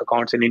your bank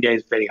accounts in India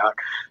is very hard.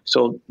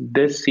 So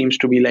this seems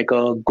to be like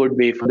a good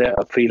way for the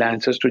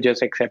freelancers to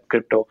just accept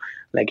crypto.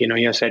 Like,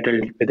 you're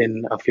settled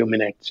within a few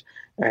minutes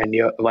and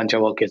once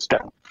your work is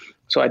done.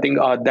 So I think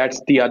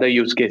that's the other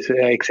use case,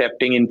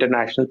 accepting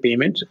international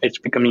payments. It's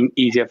becoming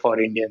easier for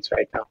Indians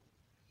right now.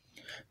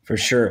 For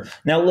sure.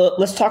 Now,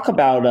 let's talk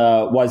about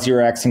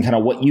WazirX and kind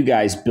of what you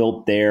guys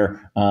built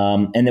there,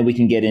 and then we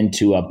can get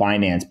into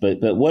Binance.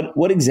 But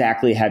what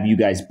exactly have you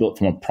guys built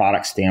from a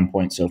product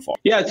standpoint so far?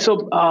 Yeah,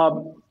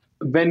 so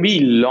when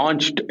we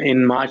launched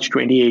in March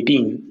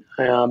 2018,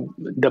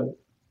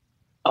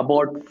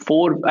 about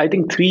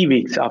 3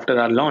 weeks after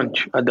our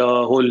launch, the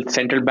whole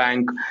central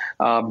bank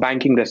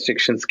banking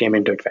restrictions came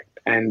into effect.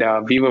 And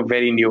we were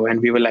very new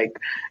and we were like,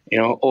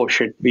 oh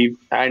shit, we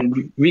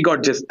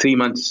got just 3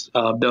 months.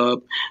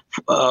 The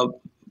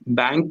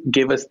bank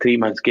gave us 3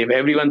 months, gave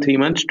everyone 3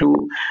 months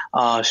to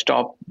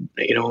stop,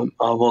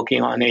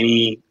 working on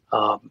any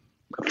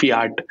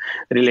fiat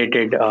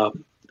related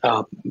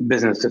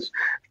businesses.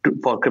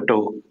 for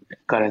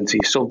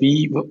cryptocurrency. So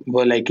we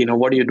were like,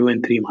 what do you do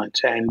in 3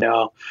 months? And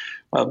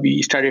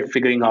we started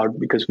figuring out,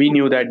 because we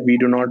knew that we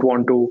do not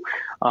want to,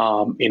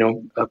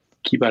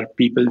 keep our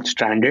people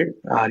stranded,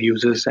 our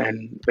users,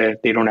 and where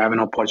they don't have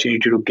an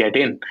opportunity to get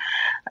in.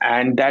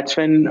 And that's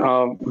when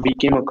we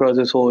came across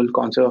this whole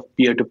concept of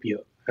peer-to-peer.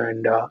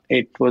 And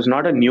it was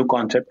not a new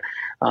concept.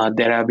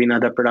 There have been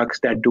other products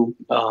that do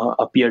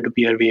a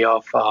peer-to-peer way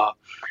of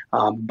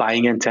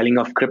buying and selling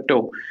of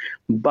crypto.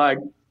 But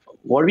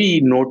what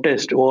we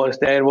noticed was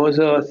there was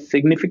a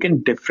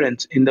significant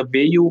difference in the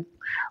way you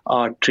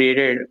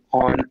traded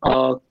on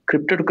a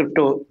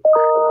crypto-to-crypto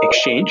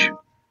exchange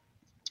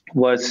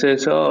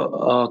versus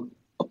a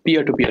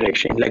peer-to-peer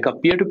exchange. Like a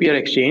peer-to-peer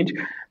exchange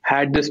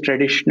had this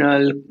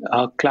traditional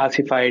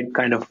classified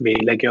kind of way,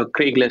 like your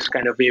Craigslist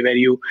kind of way, where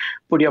you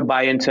put your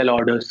buy and sell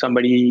orders.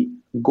 Somebody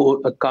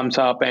comes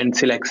up and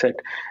selects it,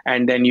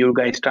 and then you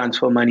guys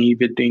transfer money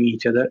between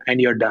each other, and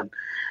you're done.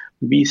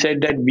 We said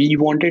that we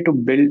wanted to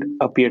build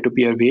a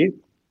peer-to-peer way,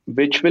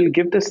 which will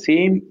give the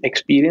same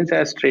experience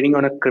as trading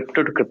on a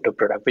crypto-to-crypto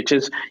product, which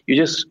is you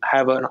just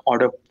have an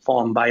order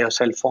form, buy or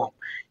sell form.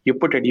 You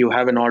put it, you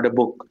have an order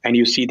book, and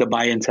you see the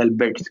buy and sell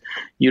bids.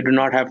 You do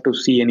not have to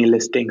see any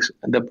listings.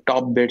 The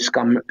top bids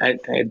come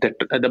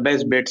the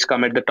best bids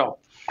come at the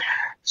top.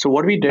 So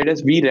what we did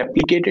is we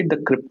replicated the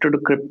crypto to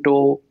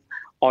crypto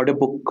order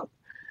book,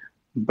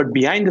 but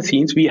behind the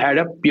scenes we had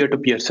a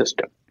peer-to-peer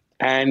system,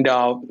 and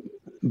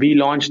we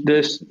launched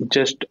this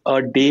just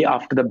a day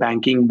after the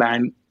banking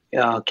ban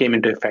came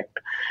into effect.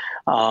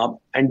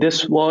 And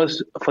this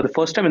was, for the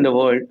first time in the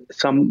world,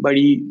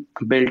 somebody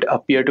built a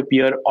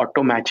peer-to-peer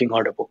auto-matching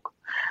order book.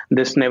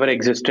 This never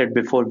existed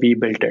before we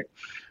built it.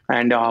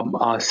 And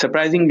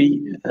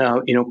surprisingly,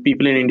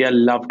 people in India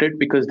loved it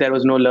because there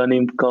was no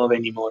learning curve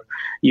anymore.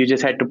 You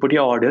just had to put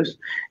your orders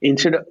and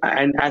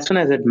as soon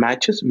as it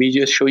matches, we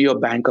just show you a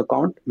bank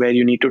account where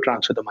you need to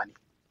transfer the money.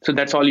 So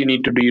that's all you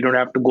need to do. You don't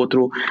have to go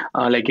through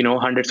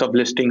hundreds of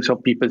listings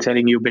of people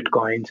selling you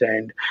Bitcoins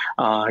and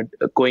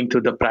going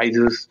through the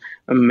prices,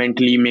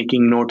 mentally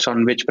making notes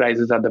on which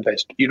prices are the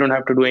best. You don't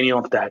have to do any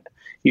of that.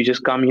 You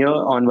just come here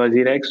on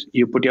WazirX,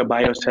 you put your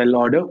buy or sell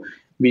order,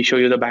 we show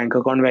you the bank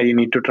account where you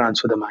need to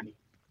transfer the money.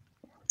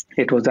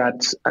 It was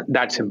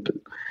that simple.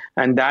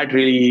 And that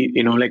really,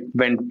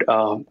 went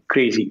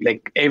crazy.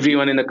 Like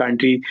everyone in the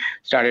country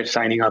started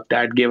signing up.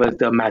 That gave us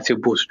the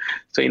massive boost.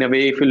 So in a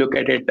way, if you look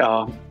at it,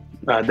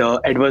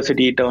 the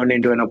adversity turned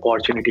into an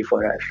opportunity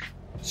for us.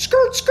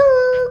 Skirt,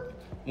 skirt.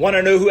 Want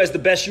to know who has the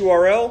best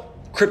URL?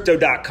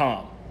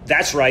 Crypto.com.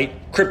 That's right,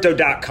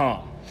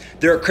 Crypto.com.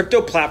 They're a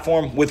crypto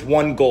platform with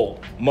one goal: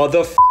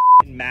 motherfucking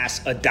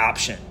mass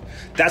adoption.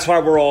 That's why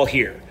we're all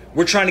here.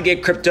 We're trying to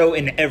get crypto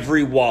in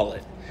every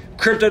wallet.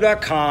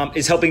 Crypto.com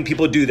is helping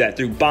people do that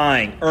through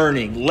buying,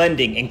 earning,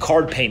 lending, and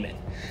card payment.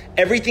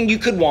 Everything you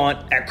could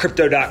want at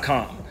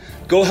Crypto.com.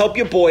 Go help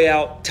your boy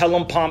out. Tell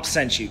him Pomp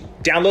sent you.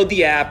 Download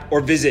the app or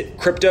visit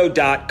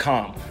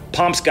Crypto.com.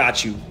 Pomp's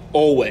got you,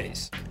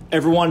 always.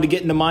 Ever wanted to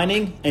get into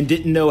mining and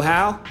didn't know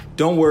how?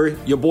 Don't worry,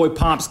 your boy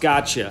Pomp's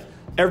got you.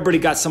 Everybody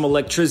got some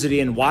electricity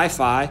and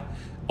Wi-Fi.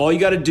 All you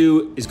got to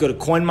do is go to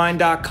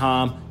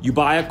coinmine.com. You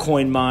buy a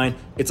coin mine.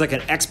 It's like an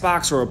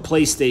Xbox or a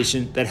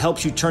PlayStation that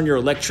helps you turn your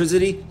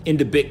electricity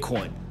into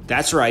Bitcoin.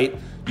 That's right.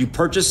 You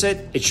purchase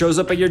it, it shows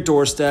up at your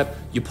doorstep,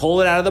 you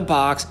pull it out of the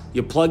box,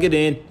 you plug it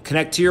in,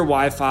 connect to your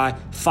Wi-Fi,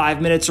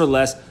 5 minutes or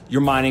less, you're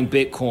mining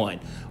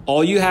Bitcoin.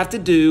 All you have to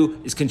do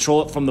is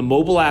control it from the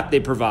mobile app they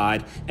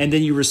provide, and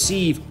then you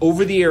receive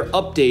over-the-air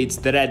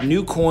updates that add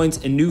new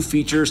coins and new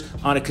features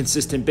on a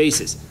consistent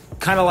basis.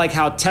 Kind of like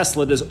how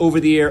Tesla does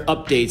over-the-air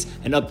updates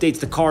and updates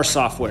the car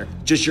software.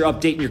 Just you're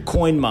updating your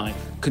coin mine.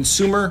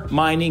 Consumer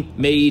mining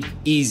made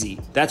easy.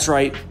 That's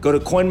right. Go to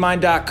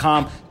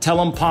coinmine.com, tell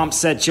them Pomp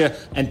sent you,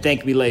 and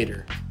thank me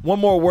later. One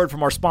more word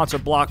from our sponsor,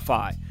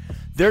 BlockFi.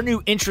 Their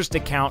new interest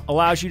account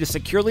allows you to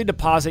securely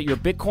deposit your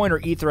Bitcoin or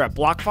Ether at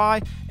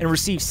BlockFi and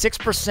receive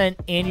 6%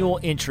 annual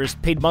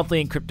interest paid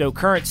monthly in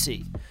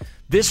cryptocurrency.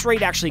 This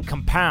rate actually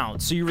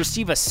compounds, so you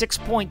receive a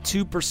 6.2%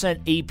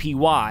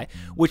 APY,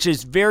 which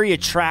is very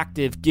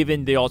attractive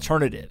given the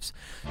alternatives.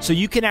 So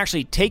you can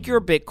actually take your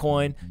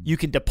Bitcoin, you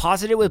can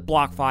deposit it with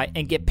BlockFi,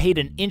 and get paid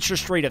an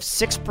interest rate of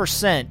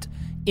 6%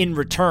 in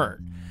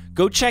return.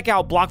 Go check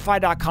out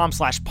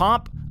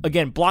blockfi.com/pomp.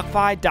 Again,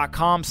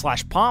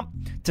 blockfi.com/pomp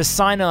to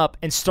sign up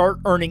and start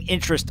earning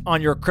interest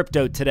on your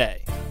crypto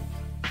today.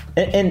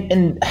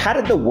 And how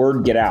did the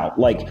word get out?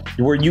 Like,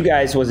 were you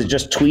guys, was it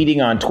just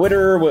tweeting on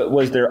Twitter?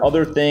 Was there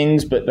other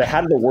things? But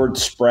how did the word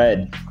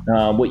spread,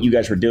 what you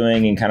guys were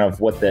doing and kind of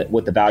what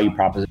the value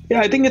proposition?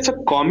 Yeah, I think it's a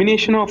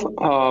combination of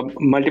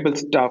multiple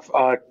stuff.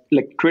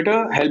 Like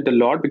Twitter helped a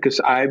lot because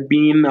I've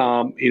been,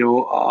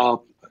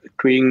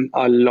 tweeting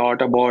a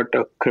lot about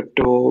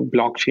crypto,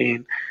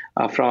 blockchain,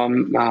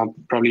 from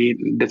probably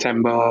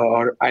December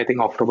or I think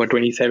October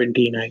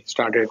 2017, I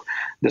started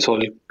this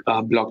whole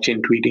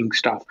blockchain tweeting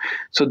stuff.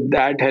 So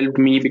that helped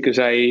me because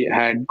I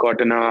had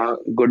gotten a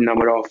good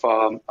number of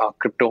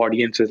crypto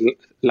audiences,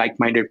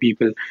 like-minded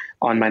people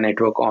on my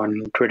network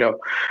on Twitter.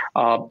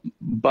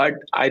 But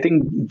I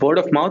think word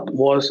of mouth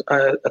was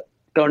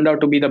turned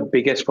out to be the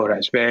biggest for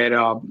us, where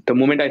the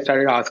moment I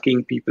started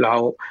asking people,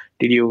 how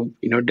did you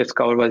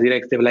discover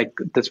WazirX, they were like,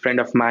 this friend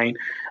of mine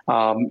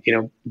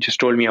just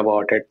told me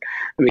about it.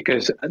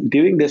 Because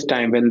during this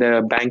time when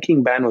the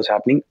banking ban was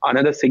happening,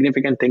 another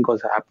significant thing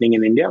was happening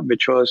in India,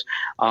 which was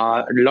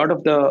a lot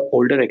of the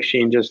older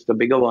exchanges, the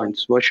bigger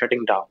ones, were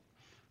shutting down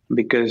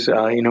because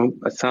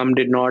some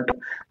did not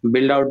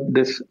build out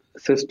this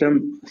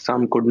system,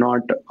 some could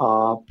not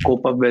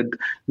cope up with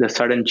the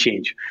sudden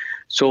change.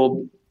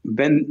 So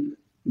when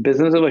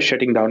businesses were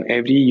shutting down,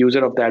 every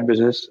user of that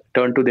business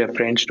turned to their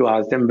friends to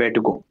ask them where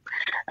to go.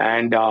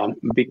 And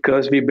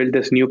because we built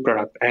this new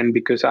product, and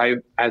because I,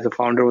 as a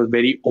founder, was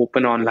very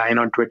open online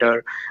on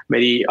Twitter,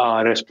 very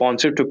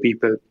responsive to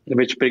people,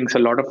 which brings a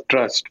lot of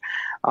trust,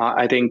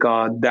 I think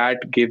that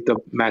gave the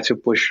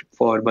massive push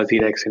for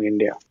WazirX in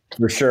India.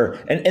 For sure.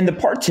 And the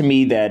part to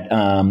me that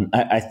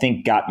I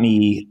think got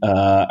me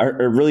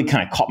or really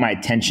kind of caught my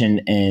attention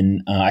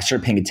and I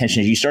started paying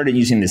attention is you started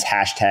using this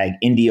hashtag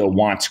India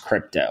wants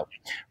crypto,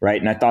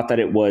 right? And I thought that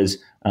it was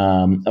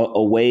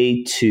a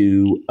way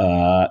to,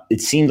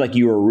 it seemed like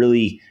you were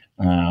really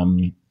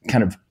kind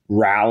of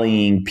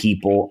rallying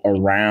people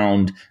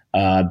around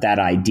that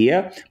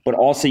idea, but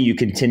also you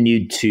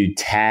continued to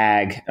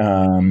tag,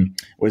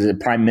 was it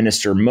Prime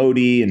Minister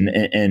Modi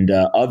and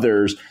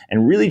others,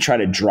 and really try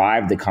to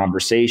drive the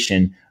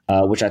conversation,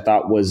 which I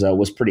thought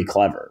was pretty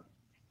clever.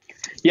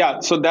 Yeah,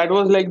 so that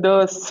was like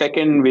the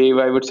second wave.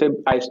 I would say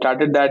I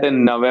started that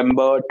in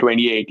November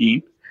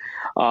 2018.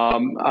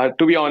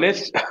 To be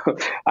honest,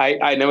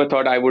 I never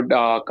thought I would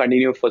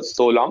continue for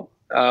so long.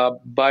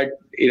 But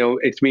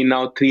it's been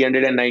now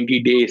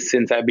 390 days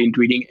since I've been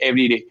tweeting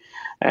every day,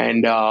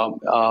 and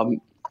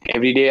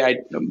every day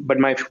but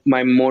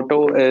my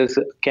motto is,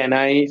 can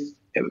I,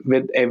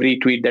 with every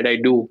tweet that I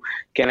do,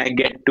 can I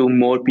get to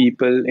more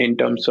people in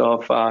terms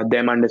of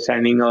them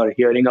understanding or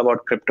hearing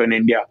about crypto in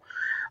India?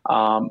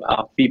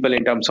 People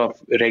in terms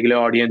of regular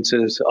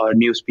audiences or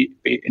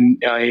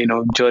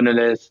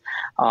journalists,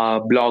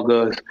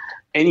 bloggers,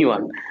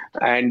 anyone.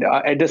 And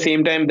at the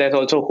same time, there's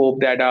also hope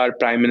that our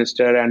Prime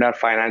Minister and our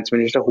Finance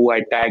Minister, who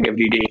I tag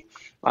every day,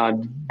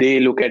 they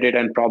look at it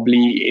and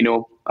probably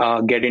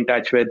get in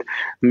touch with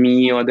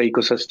me or the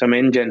ecosystem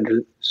in general,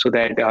 so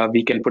that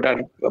we can put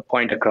our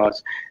point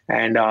across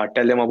and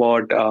tell them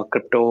about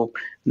crypto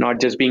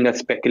not just being a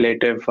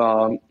speculative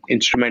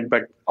instrument,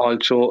 but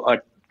also a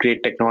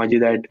great technology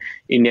that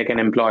India can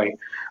employ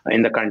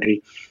in the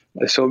country.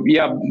 So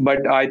yeah,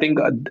 but I think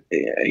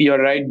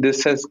you're right.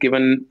 This has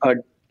given a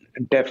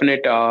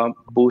definite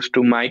boost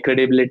to my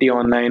credibility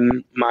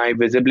online, my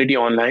visibility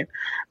online.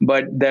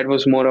 But that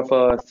was more of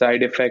a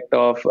side effect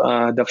of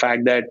the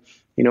fact that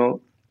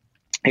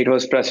it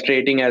was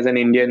frustrating as an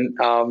Indian,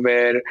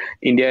 where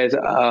India is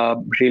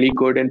really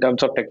good in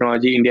terms of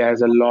technology. India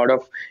has a lot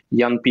of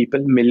young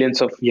people,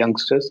 millions of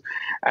youngsters,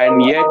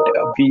 and yet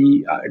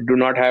we do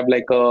not have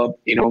like a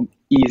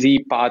easy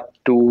path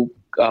to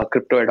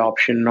crypto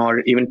adoption or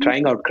even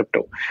trying out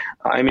crypto.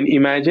 I mean,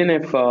 imagine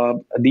if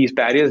these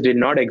barriers did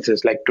not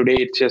exist. Like today,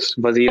 it's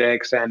just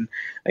WazirX and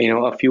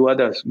a few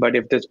others. But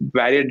if this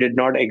barrier did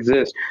not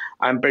exist,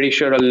 I'm pretty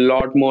sure a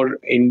lot more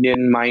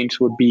Indian minds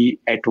would be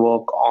at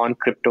work on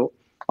crypto,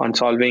 on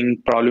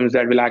solving problems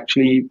that will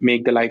actually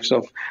make the lives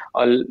of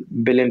a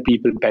billion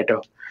people better.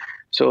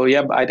 So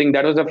yeah, I think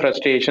that was the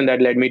frustration that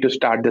led me to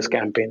start this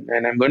campaign,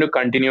 and I'm going to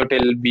continue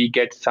till we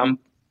get some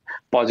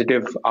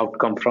positive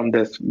outcome from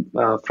this,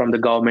 from the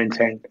government's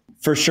end.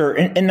 For sure.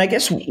 And I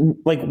guess,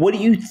 like, what do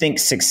you think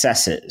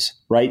success is,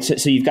 right?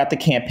 So you've got the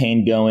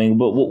campaign going,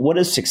 but what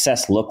does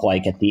success look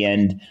like at the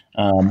end,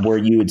 where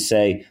you would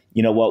say,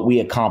 what, we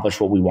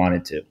accomplished what we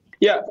wanted to?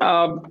 Yeah,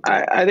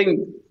 I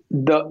think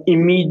the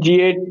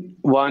immediate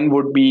one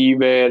would be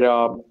where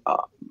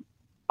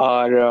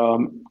our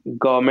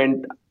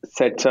government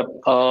sets up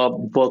a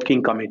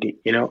working committee.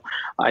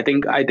 I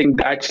think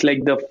that's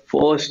like the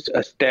first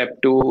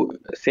step to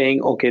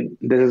saying, okay,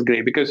 this is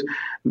great. Because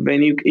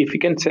if you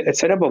can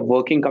set up a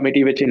working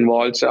committee which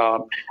involves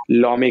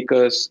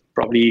lawmakers,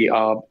 probably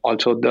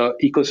also the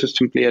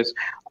ecosystem players,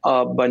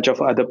 a bunch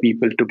of other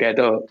people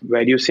together,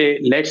 where you say,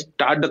 let's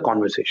start the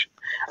conversation.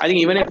 I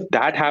think even if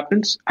that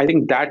happens, I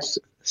think that's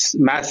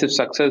massive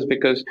success,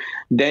 because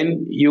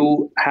then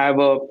you have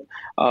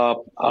a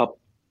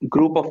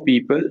group of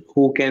people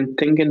who can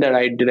think in the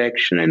right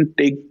direction and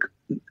take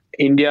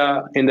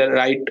India in the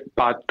right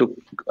path to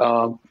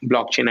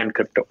blockchain and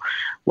crypto.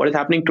 What is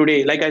happening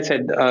today, like I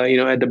said,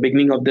 at the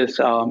beginning of this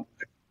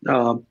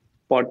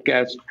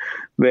podcast,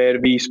 where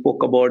we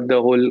spoke about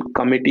the whole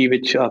committee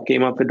which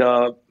came up with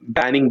a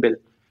banning bill.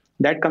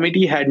 That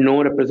committee had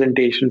no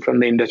representation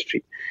from the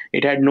industry.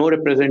 It had no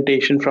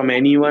representation from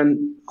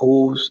anyone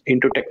who's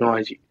into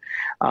technology.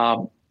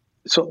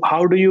 So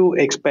how do you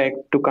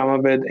expect to come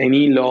up with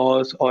any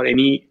laws or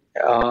any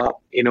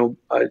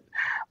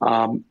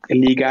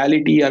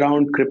legality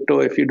around crypto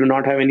if you do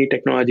not have any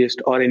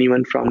technologist or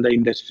anyone from the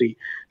industry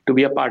to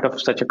be a part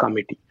of such a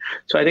committee?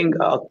 So I think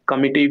a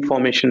committee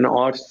formation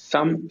or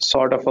some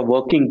sort of a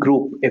working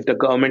group, if the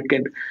government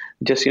can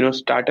just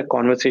start a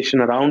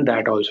conversation around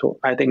that also,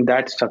 I think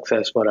that's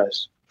success for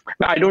us.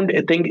 I don't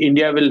think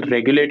India will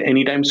regulate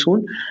anytime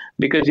soon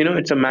because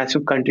it's a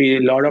massive country,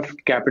 a lot of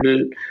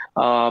capital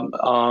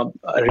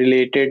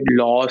related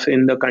laws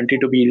in the country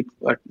to be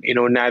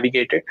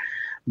navigated.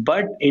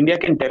 But India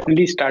can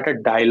definitely start a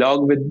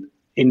dialogue with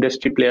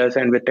industry players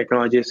and with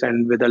technologists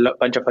and with a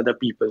bunch of other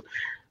people.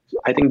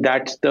 I think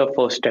that's the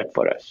first step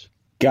for us.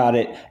 Got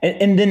it.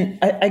 And then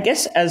I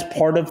guess as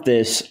part of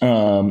this,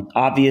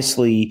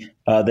 obviously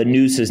the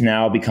news has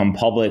now become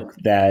public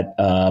that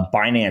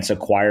Binance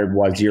acquired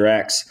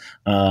WazirX,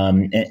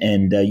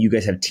 and you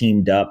guys have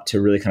teamed up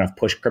to really kind of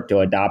push crypto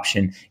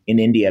adoption in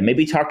India.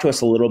 Maybe talk to us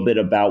a little bit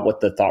about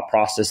what the thought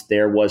process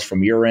there was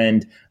from your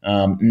end,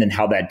 and then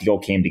how that deal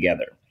came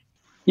together.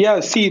 Yeah,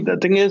 see, the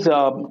thing is,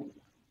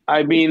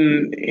 I've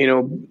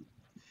been,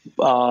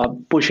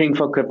 pushing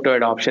for crypto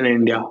adoption in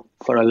India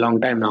for a long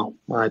time now.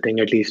 I think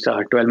at least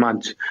 12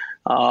 months.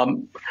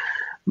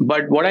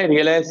 But what I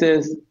realized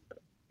is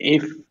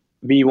if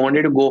we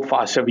wanted to go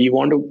faster, we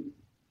want to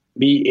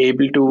be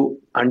able to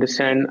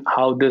understand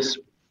how this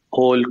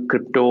whole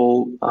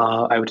crypto,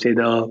 I would say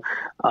the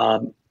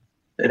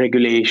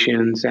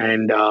regulations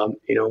and,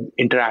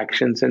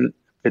 interactions and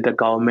with the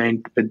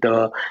government, with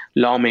the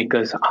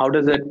lawmakers, how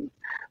does it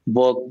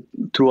work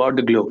throughout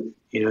the globe?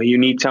 You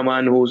need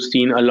someone who's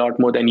seen a lot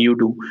more than you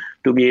do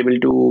to be able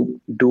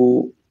to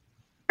do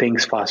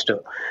things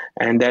faster.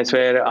 And that's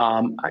where,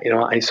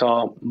 I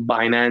saw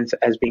Binance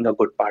as being a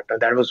good partner.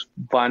 That was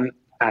one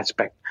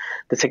aspect.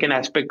 The second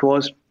aspect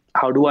was,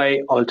 how do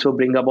I also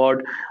bring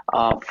about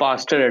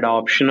faster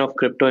adoption of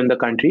crypto in the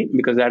country?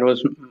 Because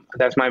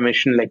that's my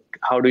mission. Like,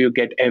 how do you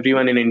get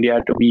everyone in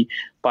India to be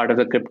part of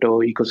the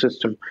crypto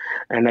ecosystem?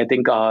 And I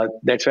think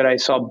that's where I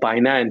saw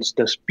Binance,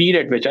 the speed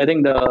at which I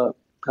think the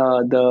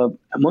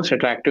most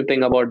attractive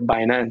thing about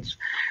Binance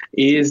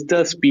is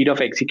the speed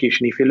of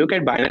execution. If you look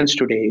at Binance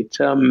today,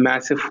 it's a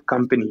massive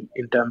company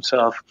in terms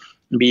of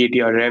be it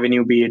your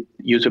revenue, be it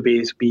user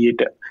base, be it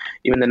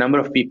even the number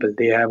of people.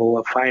 They have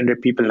over 500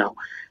 people now.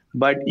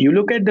 But you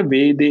look at the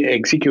way they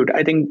execute,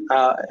 I think,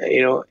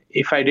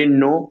 if I didn't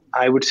know,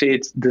 I would say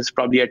this is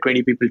probably a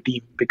 20 people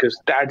team, because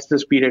that's the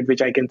speed at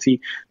which I can see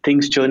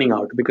things churning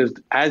out. Because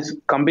as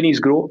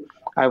companies grow,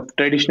 I've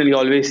traditionally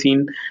always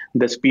seen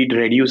the speed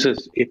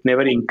reduces. It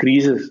never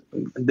increases.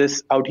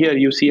 This out here,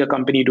 you see a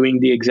company doing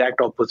the exact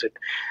opposite.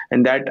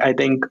 And that, I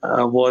think,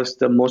 was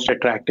the most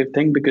attractive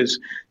thing, because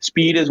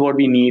speed is what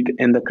we need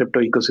in the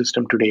crypto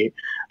ecosystem today.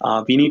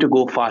 We need to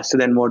go faster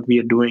than what we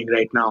are doing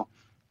right now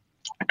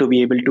to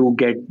be able to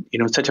get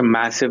such a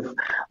massive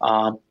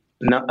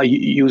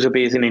user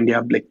base in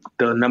India, like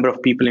the number of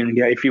people in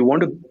India. If you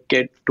want to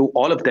get to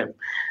all of them,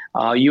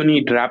 you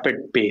need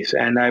rapid pace,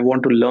 and I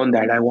want to learn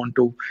that. I want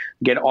to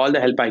get all the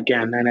help I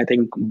can, and I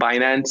think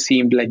Binance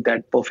seemed like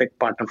that perfect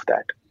partner for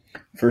that.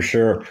 For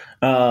sure.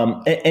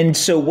 And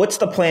so what's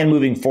the plan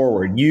moving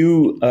forward?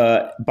 You,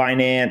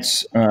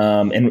 Binance,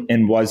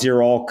 and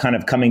Wazir all kind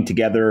of coming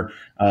together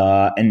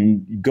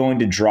and going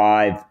to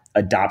drive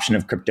adoption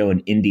of crypto in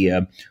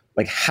India.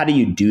 Like, how do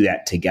you do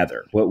that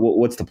together?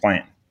 What's the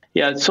plan?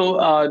 Yeah,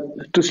 so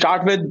to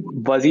start with,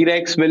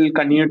 WazirX will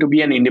continue to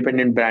be an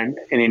independent brand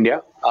in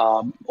India,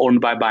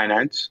 owned by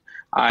Binance.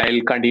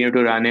 I'll continue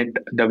to run it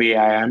the way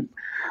I am.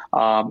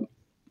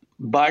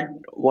 But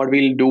what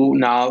we'll do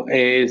now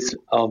is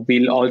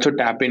we'll also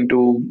tap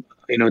into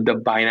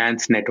the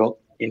Binance network,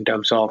 in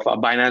terms of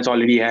Binance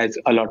already has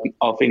a lot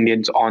of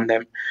Indians on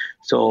them,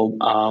 so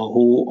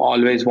who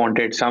always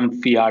wanted some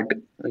fiat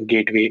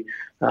gateway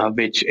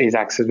which is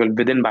accessible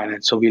within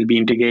Binance. So we'll be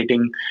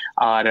integrating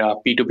our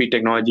P2P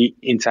technology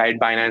inside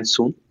Binance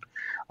soon,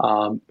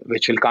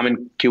 which will come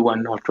in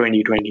Q1 of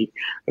 2020,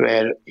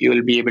 where you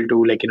will be able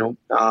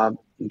to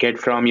get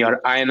from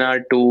your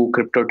INR to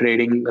crypto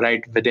trading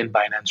right within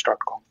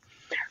Binance.com.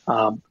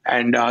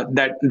 And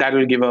that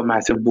will give a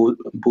massive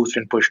boost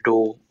and push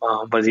to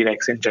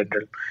WazirX in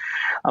general.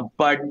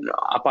 But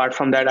apart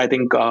from that, I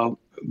think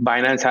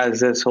Binance has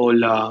this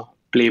whole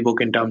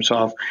playbook in terms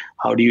of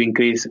how do you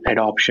increase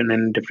adoption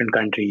in different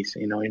countries,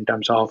 in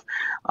terms of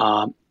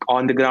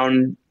on the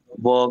ground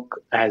work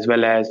as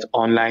well as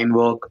online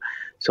work.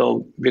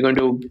 So we're going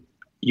to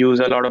use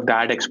a lot of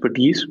that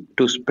expertise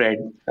to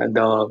spread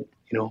the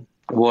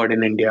word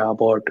in India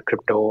about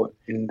crypto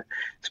and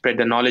spread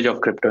the knowledge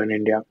of crypto in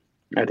India.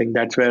 I think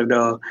that's where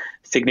the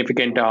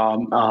significant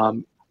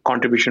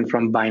contribution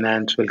from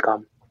Binance will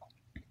come.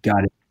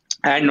 Got it.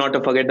 And not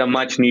to forget the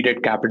much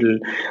needed capital.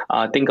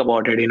 Think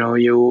about it.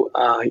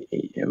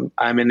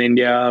 I'm in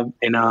India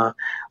in a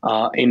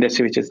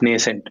industry which is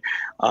nascent.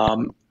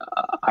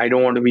 I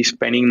don't want to be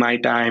spending my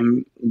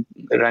time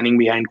running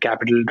behind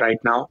capital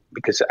right now,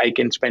 because I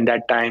can spend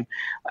that time,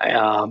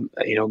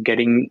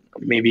 getting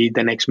maybe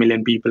the next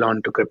million people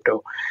onto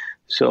crypto.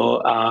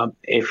 So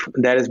if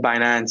there is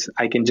Binance,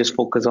 I can just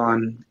focus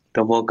on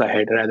the work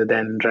ahead rather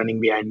than running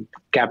behind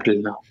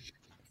capital now.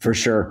 For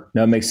sure.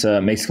 No, it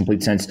makes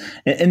complete sense.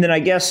 And then I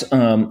guess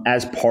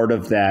as part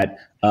of that,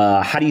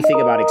 how do you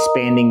think about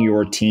expanding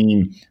your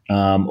team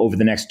over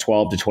the next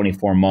 12 to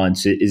 24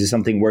 months? Is it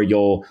something where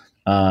you'll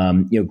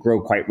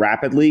grow quite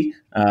rapidly,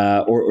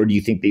 or do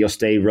you think that you'll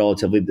stay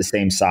relatively the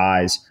same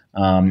size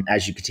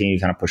as you continue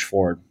to kind of push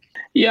forward?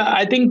 Yeah,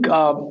 I think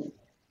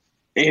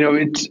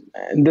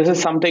this is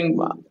something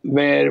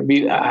where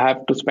we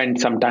have to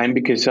spend some time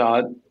because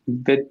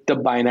with the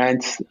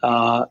Binance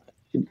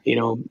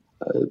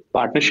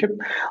partnership,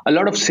 a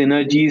lot of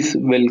synergies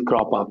will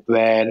crop up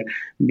where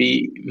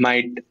we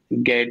might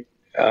get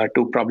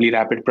to probably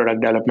rapid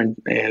product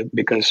development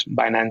because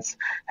Binance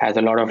has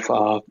a lot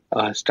of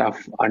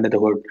stuff under the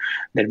hood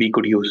that we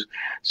could use.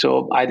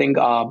 So I think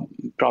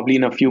probably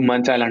in a few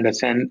months I'll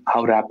understand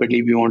how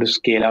rapidly we want to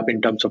scale up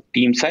in terms of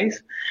team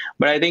size.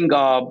 But I think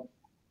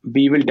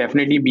we will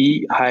definitely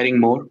be hiring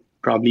more,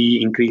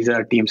 probably increase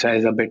our team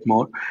size a bit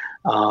more.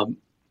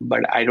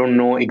 But I don't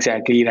know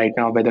exactly right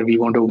now whether we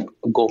want to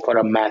go for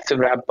a massive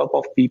ramp up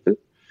of people.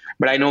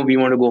 But I know we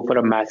want to go for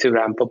a massive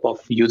ramp up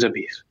of user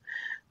base.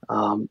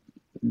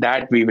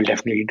 That we will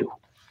definitely do.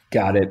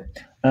 Got it.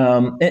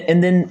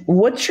 And then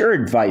what's your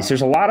advice?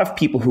 There's a lot of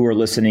people who are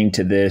listening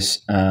to this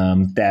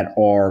that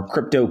are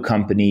crypto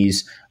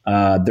companies.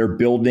 They're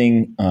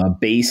building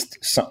based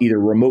either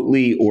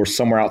remotely or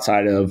somewhere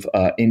outside of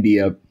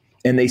India.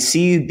 And they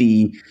see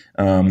the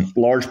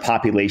large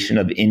population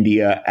of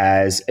India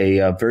as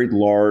a very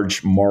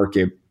large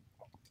market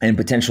and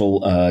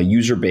potential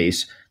user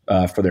base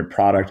for their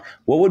product.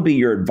 What would be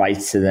your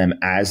advice to them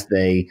as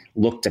they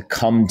look to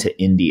come to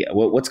India?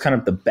 What's kind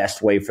of the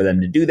best way for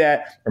them to do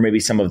that, or maybe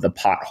some of the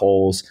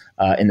potholes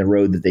in the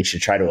road that they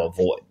should try to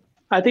avoid?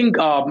 I think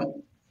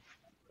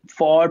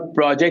for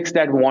projects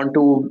that want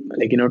to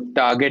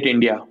target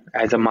India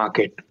as a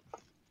market,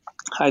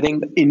 I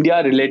think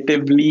India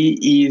relatively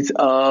is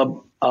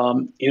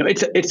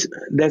it's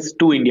there's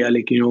two India,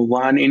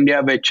 one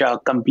India which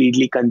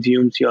completely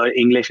consumes your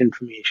English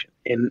information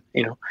in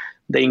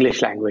the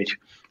English language,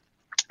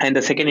 and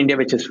the second India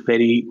which is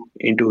very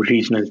into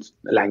regional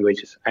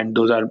languages, and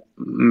those are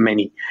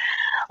many.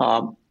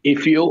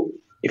 If you're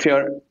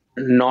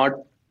not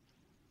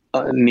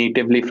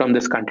natively from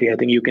this country, I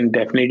think you can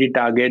definitely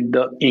target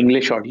the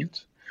English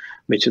audience,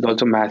 which is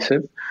also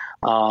massive.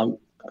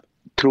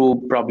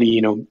 Through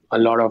probably a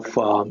lot of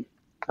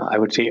I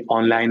would say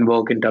online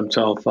work in terms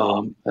of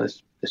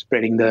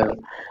spreading the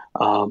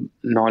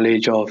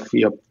knowledge of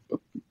your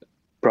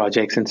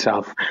projects and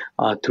stuff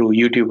through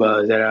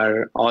YouTubers. There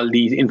are all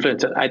these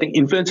influencers. I think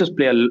influencers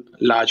play a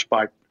large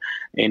part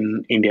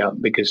in India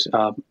because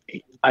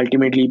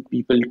ultimately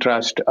people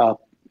trust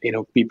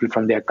people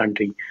from their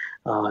country,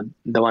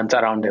 the ones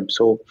around them.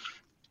 So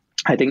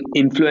I think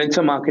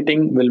influencer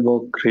marketing will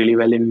work really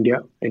well in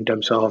India in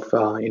terms of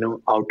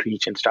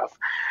outreach and stuff.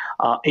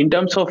 In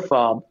terms of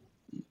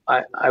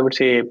I would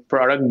say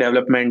product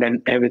development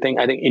and everything,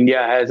 I think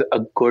India has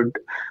a good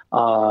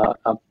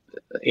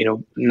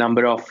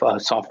number of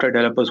software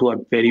developers who are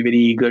very, very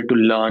eager to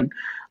learn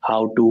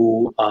how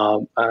to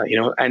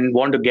and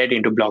want to get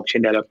into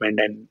blockchain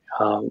development and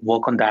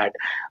work on that.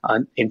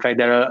 In fact,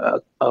 there are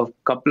a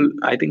couple,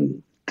 I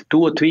think 2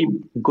 or 3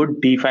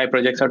 good DeFi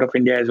projects out of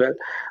India as well.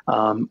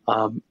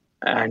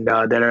 And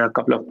there are a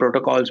couple of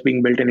protocols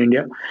being built in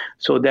India.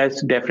 So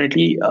there's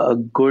definitely a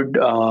good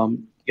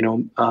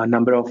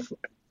number of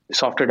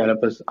software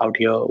developers out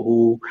here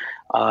who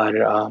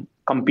are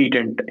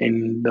competent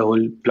in the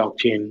whole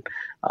blockchain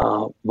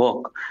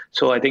work.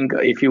 So I think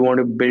if you want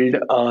to build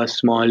a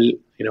small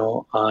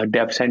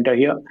dev center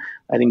here,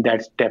 I think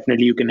that's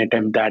definitely, you can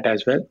attempt that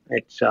as well.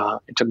 It's a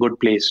good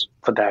place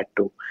for that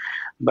too.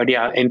 But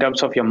yeah, in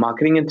terms of your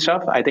marketing and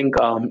stuff, I think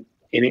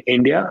in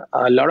India,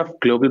 a lot of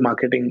global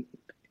marketing,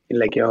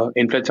 like your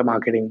influencer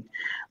marketing,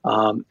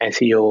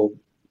 SEO,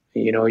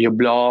 your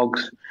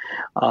blogs,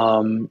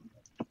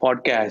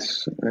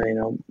 podcasts,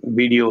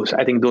 videos.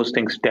 I think those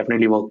things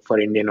definitely work for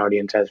Indian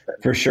audience as well.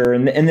 For sure.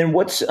 And then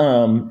what's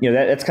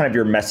that's kind of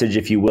your message,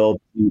 if you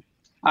will.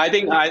 I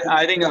think you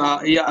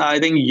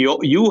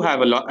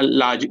have a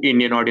large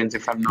Indian audience,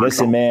 if I'm not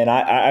Listen, wrong. man,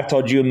 I've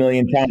told you a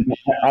million times.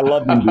 I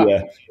love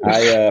India.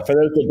 For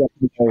those that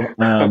don't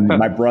know,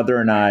 my brother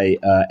and I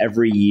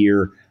every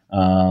year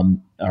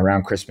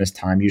around Christmas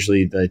time,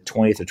 usually the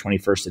 20th or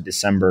 21st of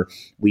December,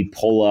 we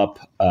pull up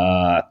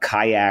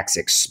Kayak's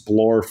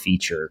Explore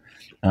feature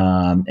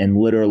and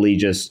literally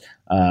just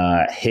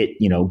hit,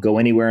 go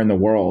anywhere in the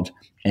world.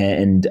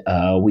 And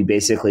we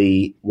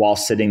basically, while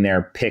sitting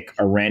there, pick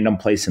a random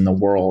place in the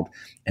world.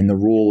 And the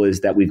rule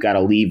is that we've got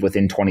to leave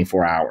within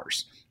 24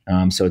 hours.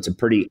 So it's a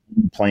pretty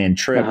planned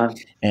trip. Uh-huh.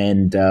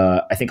 And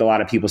I think a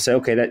lot of people say,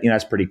 okay,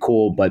 that's pretty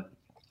cool. But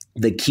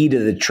the key to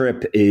the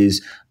trip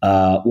is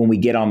when we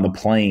get on the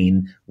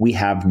plane, we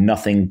have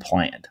nothing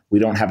planned. We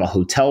don't have a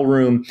hotel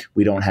room.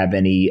 We don't have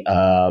any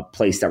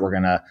place that we're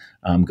going to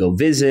go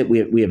visit.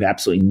 We have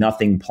absolutely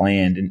nothing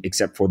planned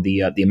except for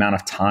the amount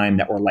of time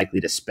that we're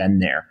likely to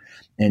spend there.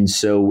 And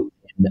so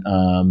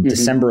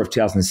December of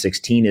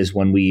 2016 is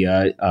when we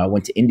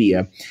went to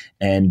India.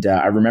 And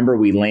I remember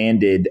we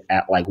landed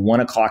at like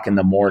 1:00 in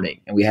the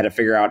morning, and we had to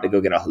figure out to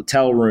go get a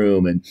hotel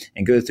room and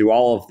go through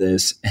all of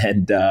this.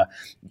 And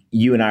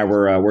you and I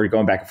were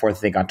going back and forth, I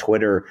think, on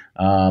Twitter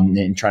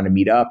and trying to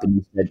meet up. And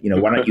you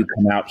said, why don't you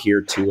come out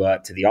here to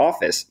the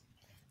office?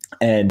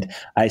 And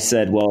I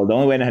said, well, the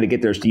only way I know how to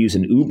get there is to use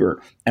an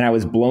Uber. And I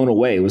was blown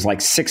away. It was like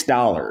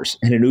 $6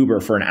 in an Uber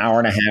for an hour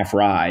and a half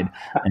ride,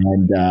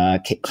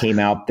 and came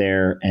out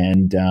there.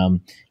 And,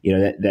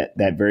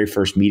 that very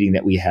first meeting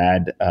that we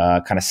had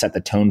kind of set the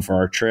tone for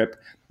our trip.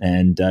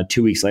 And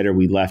 2 weeks later,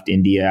 we left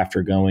India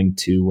after going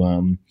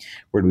to,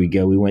 where did we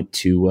go? We went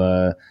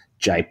to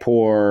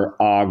Jaipur,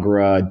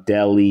 Agra,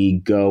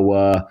 Delhi,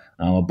 Goa,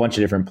 a bunch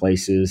of different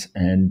places.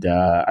 And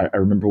I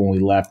remember when we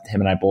left,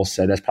 him and I both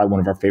said that's probably one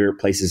of our favorite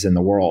places in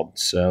the world.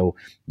 So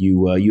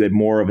you had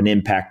more of an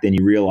impact than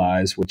you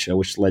realize, which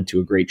led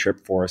to a great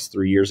trip for us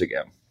 3 years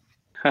ago.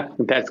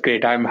 That's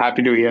great. I'm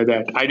happy to hear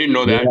that. I didn't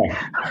know that.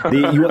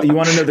 Yeah. You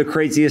want to know the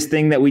craziest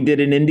thing that we did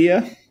in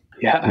India?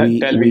 Yeah,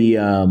 we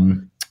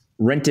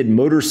rented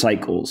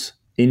motorcycles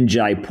in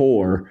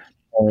Jaipur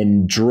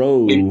and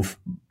drove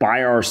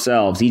by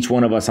ourselves, each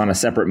one of us on a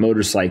separate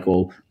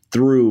motorcycle,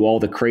 through all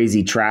the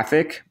crazy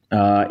traffic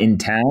in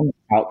town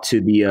out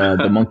to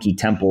the Monkey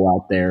Temple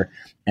out there.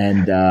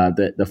 And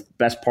the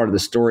best part of the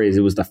story is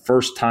it was the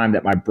first time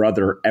that my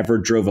brother ever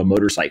drove a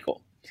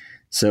motorcycle.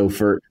 So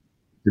for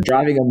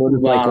driving a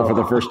motorcycle for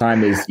the first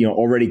time is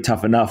already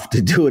tough enough.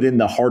 To do it in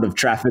the heart of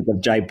traffic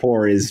of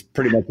Jaipur is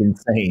pretty much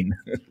insane.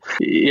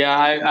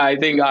 Yeah, I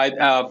think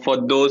for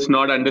those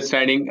not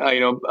understanding,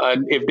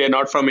 if they're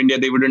not from India,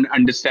 they wouldn't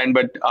understand.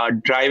 But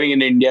driving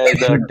in India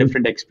is a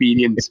different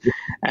experience,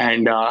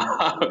 and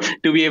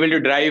to be able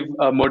to drive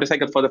a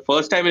motorcycle for the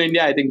first time in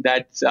India, I think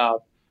that's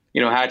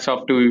hats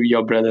off to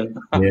your brother.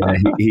 Yeah,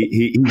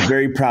 he's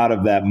very proud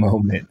of that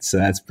moment. So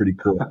that's pretty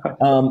cool.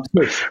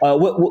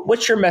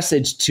 What's your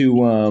message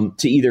to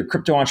either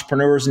crypto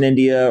entrepreneurs in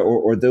India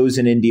or those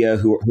in India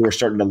who are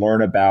starting to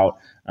learn about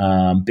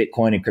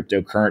Bitcoin and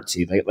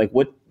cryptocurrency? Like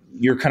what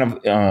you're kind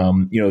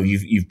of,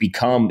 you've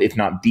become, if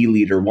not the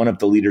leader, one of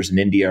the leaders in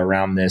India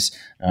around this.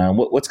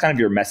 What's kind of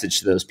your message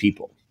to those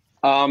people?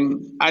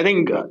 I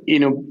think,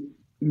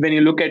 when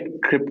you look at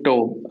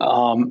crypto,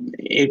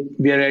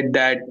 we are at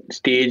that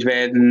stage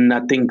where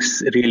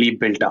nothing's really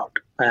built out,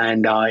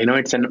 and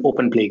it's an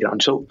open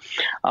playground. So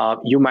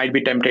you might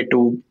be tempted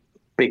to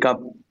pick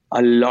up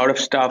a lot of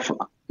stuff,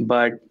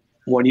 but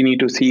what you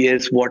need to see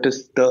is what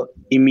is the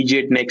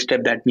immediate next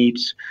step that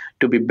needs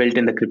to be built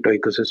in the crypto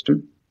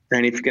ecosystem.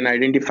 And if you can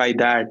identify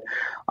that,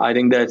 I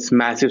think that's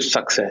massive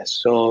success.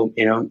 So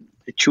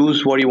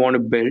choose what you want to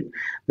build.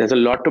 There's a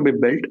lot to be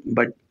built,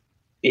 but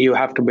you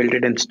have to build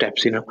it in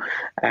steps,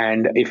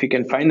 and if you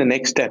can find the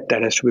next step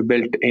that has to be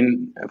built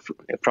in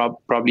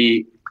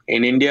probably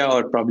in India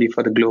or probably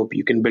for the globe,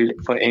 you can build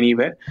it for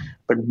anywhere,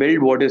 but build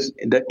what is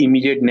the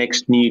immediate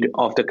next need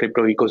of the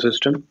crypto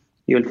ecosystem.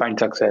 You'll find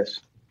success.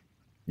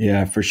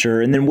 Yeah, for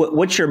sure. And then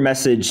what's your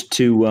message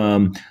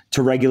to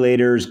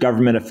regulators,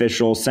 government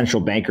officials,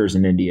 central bankers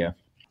in India?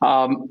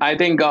 I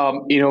think,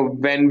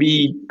 when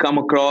we come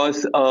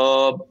across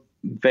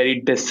very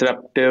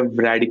disruptive,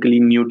 radically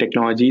new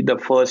technology, the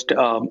first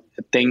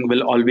thing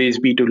will always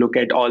be to look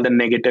at all the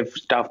negative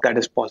stuff that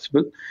is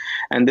possible.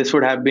 And this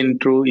would have been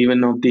true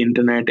even of the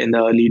internet in the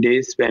early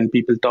days, when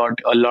people thought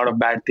a lot of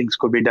bad things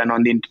could be done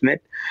on the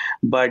internet.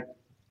 But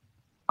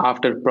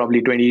after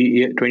probably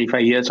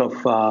 25 years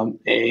of rapid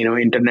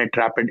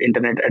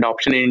internet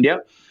adoption in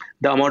India,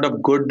 the amount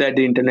of good that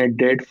the internet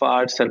did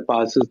far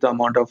surpasses the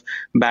amount of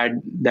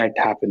bad that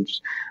happens,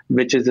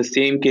 which is the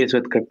same case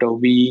with crypto.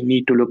 We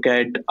need to look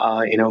at,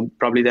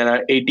 probably there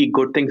are 80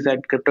 good things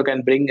that crypto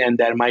can bring, and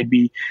there might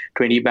be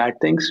 20 bad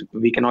things.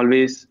 We can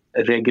always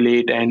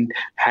regulate and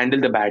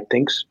handle the bad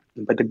things,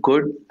 but the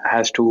good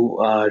has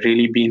to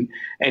really be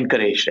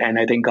encouraged. And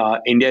I think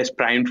India is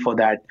primed for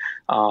that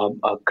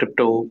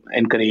crypto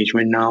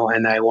encouragement now.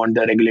 And I want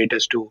the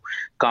regulators to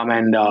come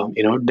and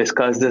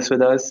discuss this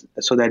with us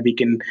so that we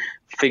can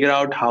figure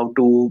out how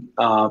to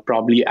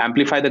probably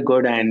amplify the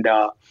good and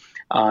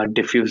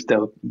diffuse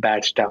the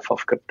bad stuff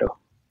of crypto.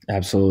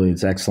 Absolutely.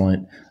 It's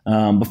excellent.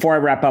 Before I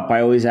wrap up,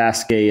 I always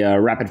ask a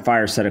rapid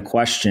fire set of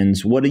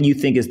questions. What do you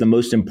think is the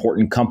most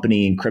important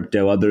company in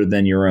crypto other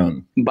than your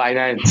own?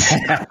 Binance.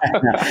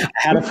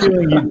 Had a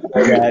feeling you'd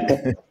say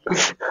that.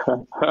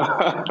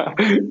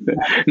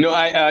 No,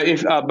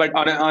 but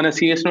on a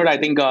serious note, I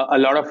think a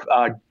lot of,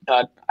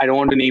 I don't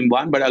want to name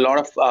one, but a lot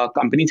of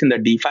companies in the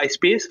DeFi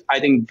space, I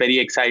think very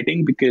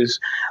exciting, because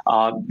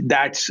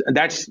that's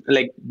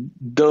like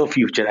the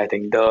future. I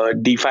think the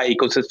DeFi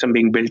ecosystem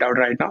being built out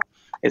right now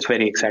is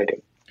very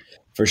exciting.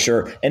 For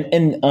sure.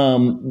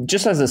 And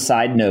just as a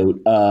side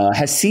note,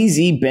 has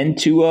CZ been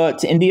to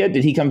India?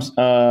 Did he come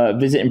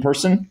visit in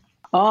person?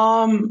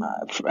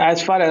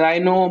 As far as I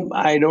know,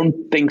 I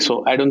don't think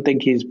so. I don't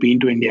think he's been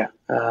to India.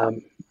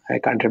 I I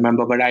can't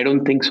remember, but I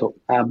don't think so.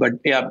 But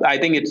yeah, I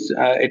think it's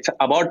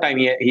about time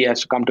he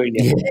has to come to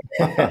India.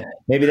 Yeah.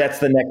 Maybe that's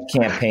the next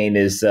campaign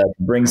is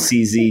bring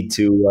CZ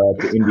to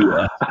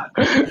India.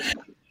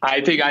 I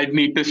think I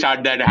need to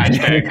start that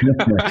hashtag.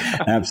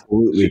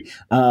 Absolutely.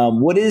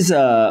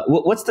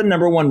 What's the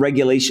number one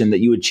regulation that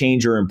you would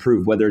change or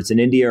improve, whether it's in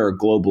India or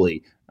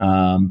globally,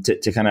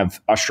 to kind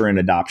of usher in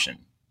adoption?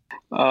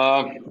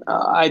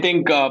 I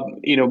think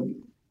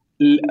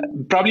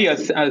probably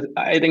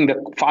I think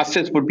the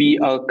fastest would be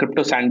a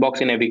crypto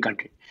sandbox in every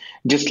country.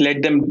 Just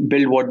let them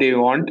build what they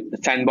want,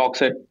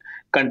 sandbox it,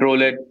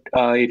 control it.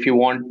 If you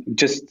want,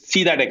 just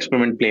see that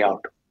experiment play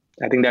out.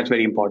 I think that's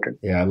very important.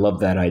 Yeah, I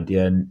love that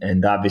idea.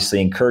 And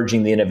obviously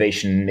encouraging the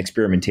innovation and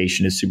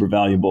experimentation is super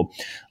valuable.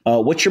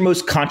 What's your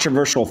most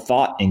controversial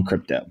thought in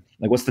crypto?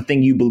 Like, what's the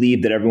thing you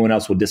believe that everyone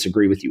else will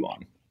disagree with you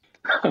on?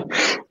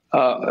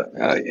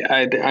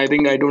 I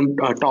think I don't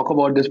talk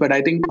about this, but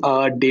I think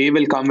a day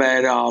will come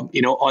where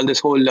all this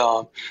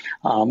whole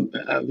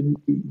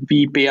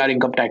we pay our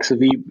income taxes,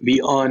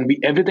 we earn,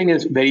 everything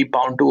is very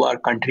bound to our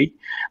country.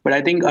 But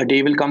I think a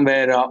day will come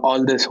where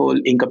all this whole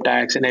income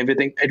tax and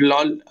everything, it'll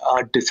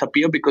all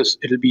disappear because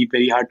it'll be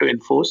very hard to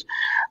enforce,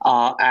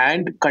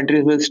 and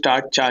countries will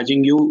start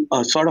charging you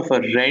a sort of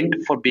a rent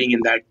for being in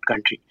that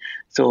country.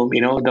 So,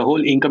 the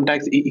whole income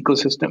tax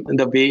ecosystem and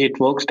the way it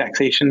works,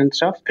 taxation and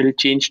stuff, it'll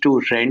change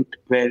to rent,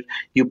 where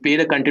you pay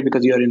the country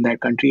because you're in that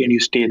country and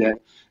you stay there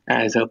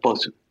as a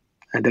person.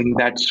 I think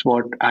that's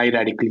what I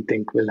radically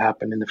think will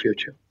happen in the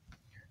future.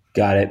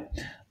 Got it.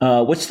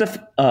 What's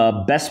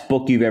the best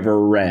book you've ever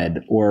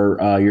read, or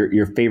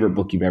your favorite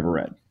book you've ever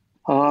read?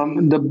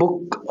 The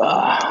book,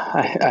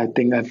 I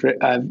think I've read,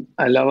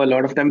 I love a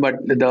lot of them, but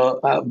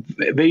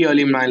very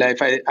early in my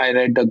life, I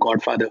read The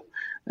Godfather.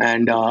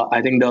 And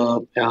I think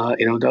the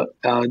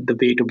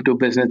way to do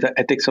business, the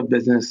ethics of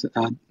business,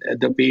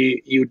 the way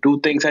you do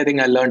things, I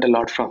think I learned a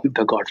lot from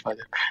The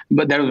Godfather.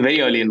 But that was very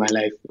early in my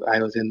life.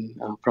 I was in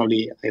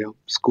probably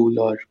school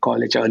or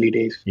college, early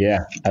days.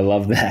 Yeah, I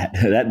love that.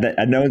 that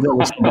I know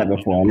I've said that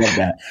before. I love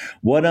that.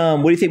 What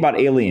do you think about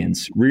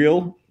aliens?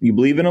 Real? You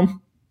believe in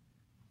them?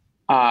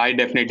 I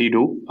definitely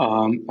do.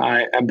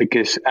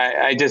 Because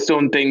I just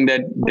don't think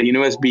that the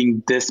universe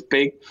being this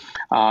big,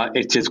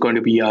 it's just going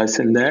to be us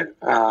in there.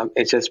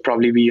 It's just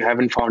probably we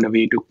haven't found a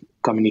way to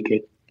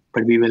communicate,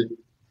 but we will.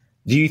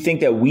 Do you think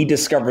that we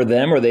discover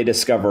them or they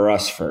discover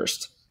us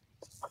first?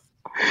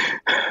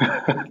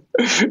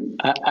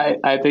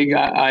 I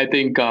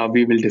think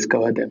we will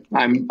discover them.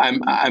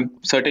 I'm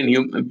certain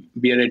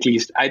we are at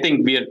least. I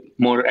think we are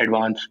more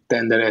advanced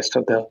than the rest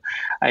of the.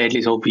 I at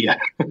least hope we are.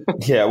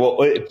 Yeah,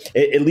 well,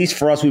 at least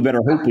for us, we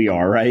better hope we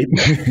are, right?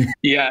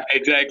 Yeah,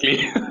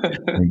 exactly.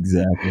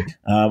 Exactly.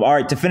 All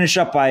right. To finish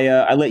up,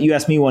 I let you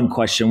ask me one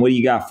question. What do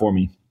you got for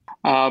me?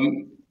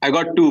 I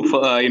got two.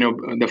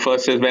 The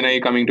first is, when are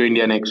you coming to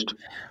India next?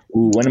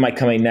 Ooh, when am I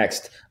coming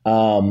next?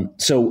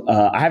 So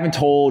I haven't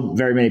told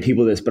very many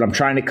people this, but I'm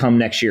trying to come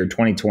next year,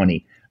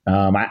 2020.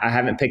 I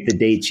haven't picked the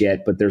dates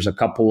yet, but there's a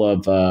couple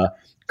of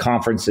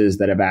conferences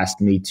that have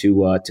asked me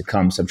to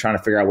come. So I'm trying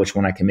to figure out which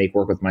one I can make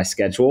work with my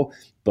schedule.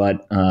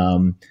 But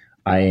I'm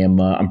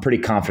pretty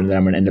confident that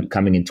I'm going to end up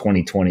coming in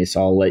 2020.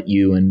 So I'll let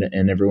you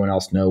and everyone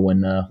else know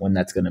when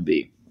that's going to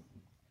be.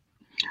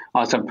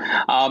 Awesome.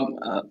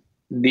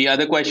 The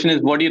other question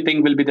is, what do you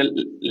think will be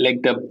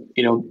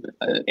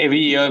every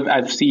year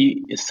I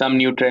see some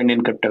new trend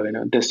in crypto.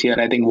 This year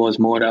I think was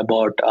more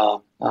about a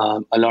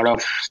lot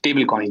of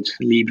stable coins,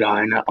 Libra,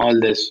 and all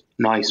this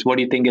noise. What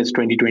do you think is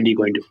 2020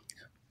 going to?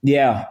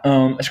 Yeah,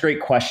 that's a great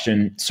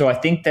question. So I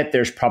think that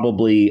there's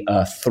probably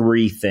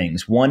three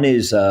things. One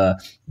is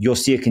you'll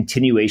see a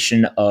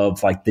continuation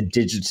of like the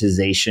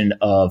digitization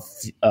of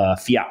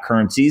fiat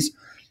currencies.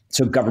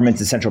 So governments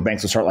and central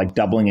banks will start like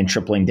doubling and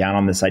tripling down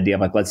on this idea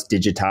of like, let's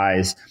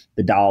digitize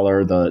the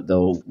dollar, the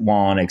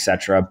yuan, et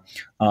cetera.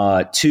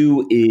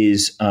 Two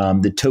is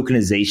the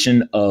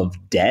tokenization of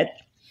debt.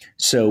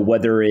 So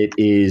whether it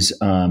is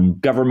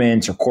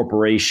governments or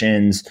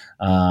corporations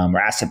or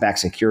asset-backed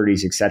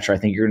securities, et cetera, I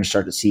think you're going to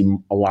start to see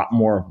a lot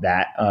more of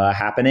that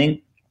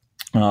happening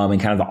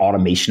and kind of the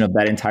automation of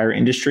that entire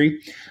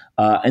industry.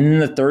 And then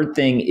the third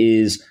thing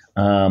is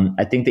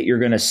I think that you're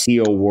going to see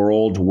a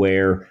world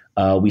where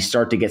we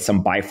start to get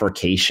some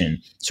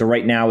bifurcation. So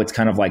right now it's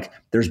kind of like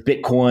there's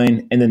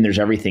Bitcoin and then there's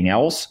everything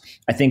else.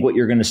 I think what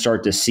you're going to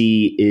start to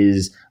see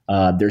is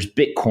there's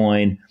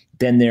Bitcoin,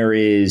 then there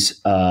is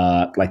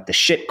like the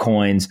shit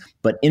coins,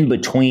 but in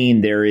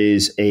between there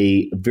is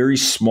a very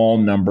small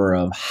number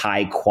of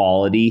high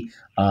quality,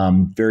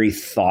 very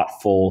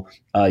thoughtful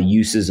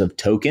uses of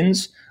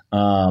tokens.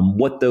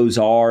 What those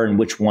are and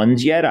which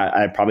ones yet,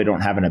 I probably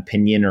don't have an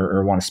opinion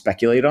or want to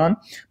speculate on,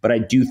 but I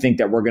do think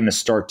that we're going to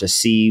start to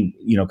see,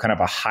 kind of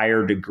a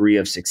higher degree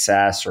of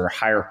success or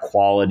higher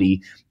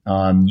quality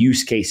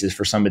use cases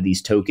for some of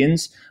these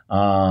tokens.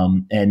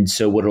 And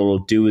so what it'll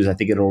do is I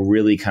think it'll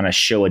really kind of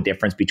show a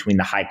difference between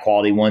the high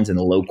quality ones and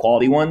the low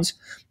quality ones.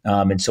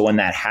 And so when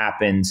that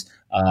happens,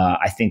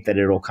 I think that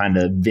it'll kind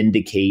of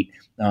vindicate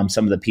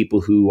some of the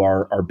people who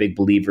are big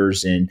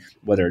believers in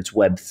whether it's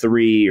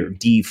Web3 or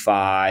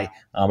DeFi,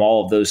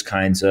 all of those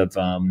kinds of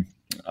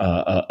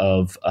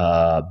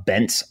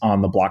bents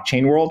on the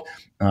blockchain world.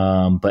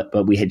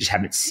 But we just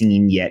haven't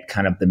seen yet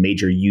kind of the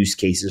major use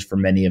cases for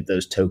many of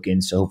those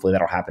tokens. So hopefully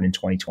that'll happen in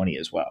 2020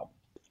 as well.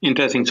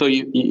 Interesting. So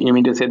you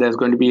mean to say there's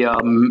going to be a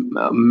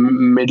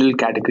middle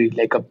category,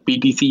 like a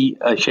BTC,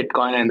 a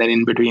shitcoin, and then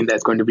in between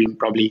there's going to be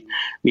probably,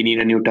 we need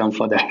a new term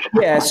for that.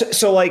 Yeah.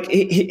 So like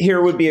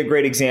here would be a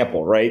great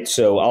example, right?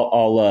 So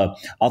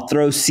I'll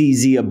throw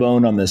CZ a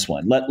bone on this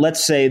one.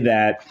 Let's say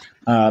that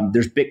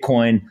there's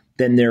Bitcoin,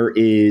 then there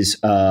is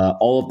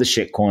all of the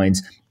shit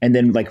coins. And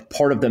then like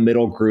part of the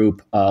middle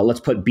group, let's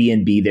put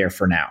BNB there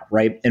for now,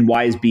 right? And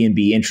why is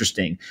BNB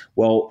interesting?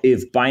 Well,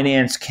 if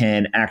Binance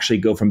can actually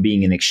go from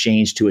being an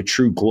exchange to a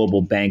true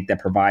global bank that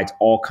provides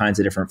all kinds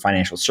of different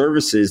financial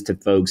services to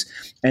folks,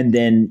 and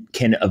then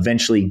can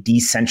eventually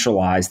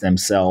decentralize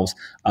themselves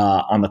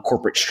on the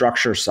corporate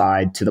structure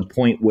side to the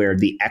point where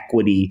the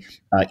equity,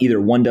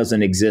 either one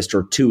doesn't exist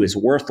or two is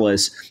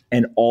worthless,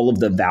 and all of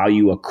the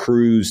value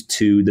accrues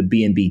to the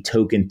BNB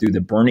token through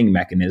the burning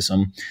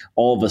mechanism,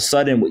 all of a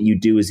sudden what you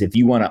do is if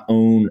you want to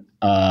own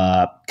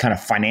kind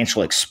of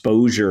financial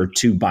exposure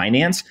to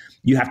Binance,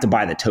 you have to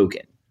buy the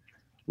token,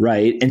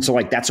 right? And so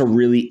like that's a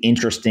really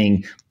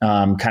interesting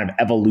kind of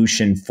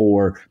evolution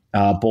for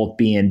both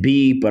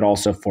BNB, but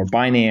also for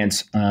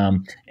Binance.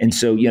 And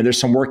so, there's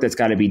some work that's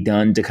got to be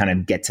done to kind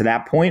of get to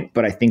that point.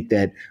 But I think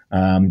that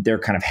they're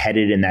kind of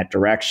headed in that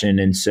direction.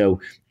 And so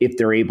if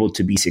they're able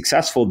to be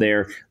successful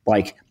there,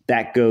 like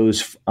that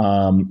goes,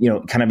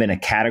 kind of in a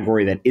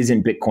category that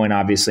isn't Bitcoin,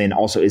 obviously, and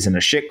also isn't a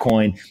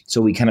shitcoin.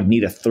 So we kind of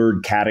need a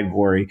third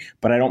category.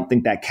 But I don't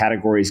think that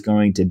category is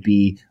going to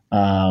be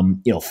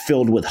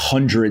filled with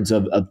hundreds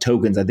of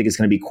tokens. I think it's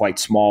going to be quite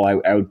small.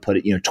 I would put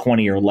it,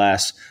 20 or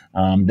less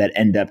that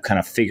end up kind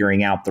of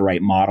figuring out the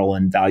right model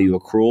and value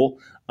accrual.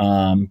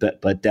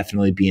 But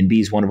definitely BNB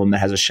is one of them that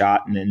has a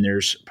shot. And then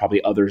there's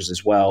probably others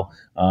as well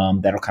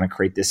that'll kind of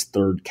create this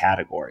third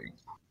category.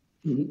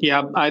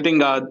 Yeah, I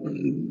think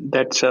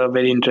that's a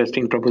very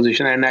interesting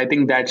proposition. And I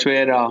think that's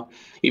where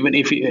even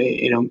if,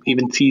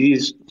 even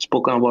CZ's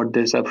spoken about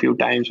this a few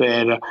times,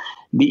 where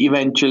the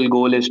eventual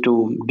goal is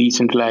to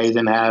decentralize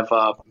and have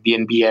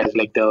BNB as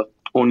like the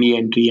only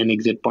entry and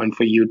exit point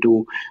for you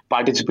to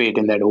participate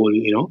in that whole,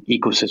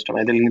 ecosystem.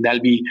 I think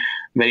that'll be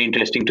very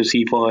interesting to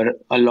see for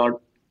a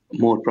lot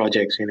more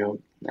projects,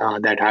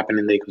 that happen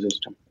in the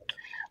ecosystem.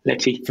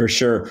 Let's see. For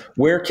sure.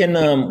 Where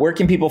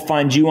can people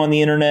find you on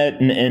the internet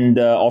and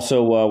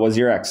also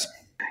WazirX?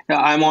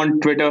 I'm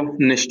on Twitter.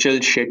 Nischal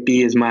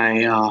Shetty is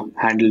my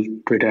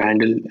Twitter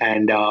handle.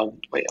 And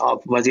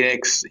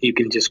WazirX, you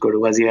can just go to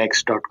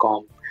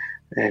WazirX.com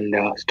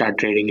and start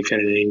trading if you're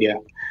in India.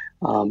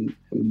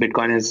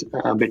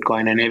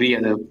 Bitcoin and every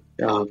other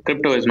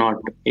crypto is not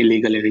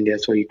illegal in India,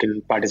 so you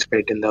can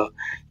participate in the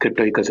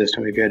crypto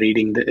ecosystem.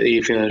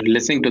 If you're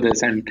listening to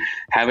this and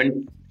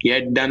haven't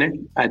yet done it,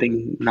 I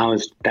think now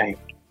is time.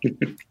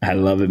 I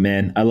love it,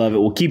 man. I love it.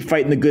 We'll keep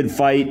fighting the good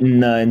fight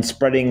and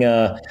spreading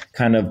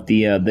kind of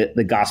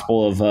the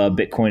gospel of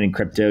Bitcoin and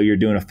crypto. You're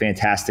doing a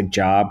fantastic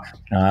job.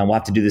 We'll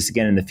have to do this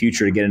again in the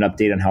future to get an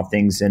update on how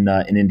things in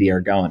India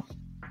are going.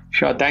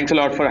 Sure. Thanks a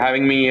lot for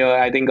having me.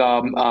 I think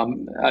a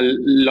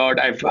lot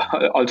I've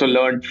also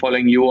learned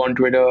following you on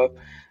Twitter,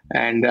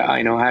 and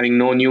having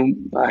known you,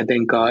 I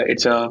think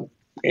it's a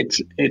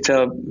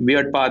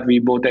weird path. We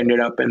both ended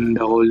up in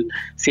the whole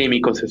same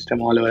ecosystem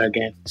all over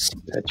again.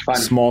 That's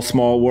fun.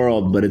 Small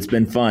world, but it's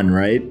been fun,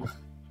 right?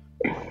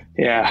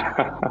 Yeah.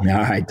 All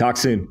right. Talk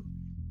soon.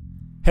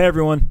 Hey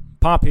everyone,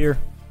 Pomp here.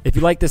 If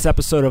you like this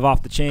episode of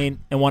Off the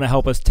Chain and want to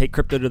help us take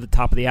crypto to the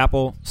top of the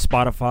Apple,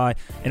 Spotify,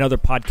 and other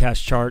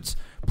podcast charts,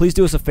 please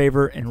do us a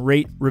favor and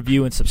rate,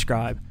 review, and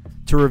subscribe.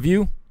 To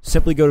review,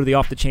 simply go to the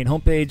Off the Chain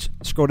homepage,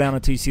 scroll down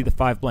until you see the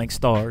 5 blank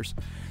stars.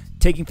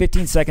 Taking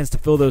 15 seconds to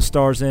fill those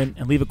stars in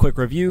and leave a quick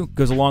review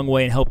goes a long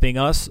way in helping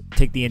us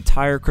take the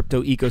entire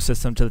crypto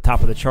ecosystem to the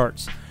top of the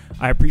charts.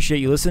 I appreciate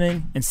you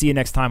listening and see you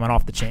next time on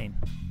Off the Chain.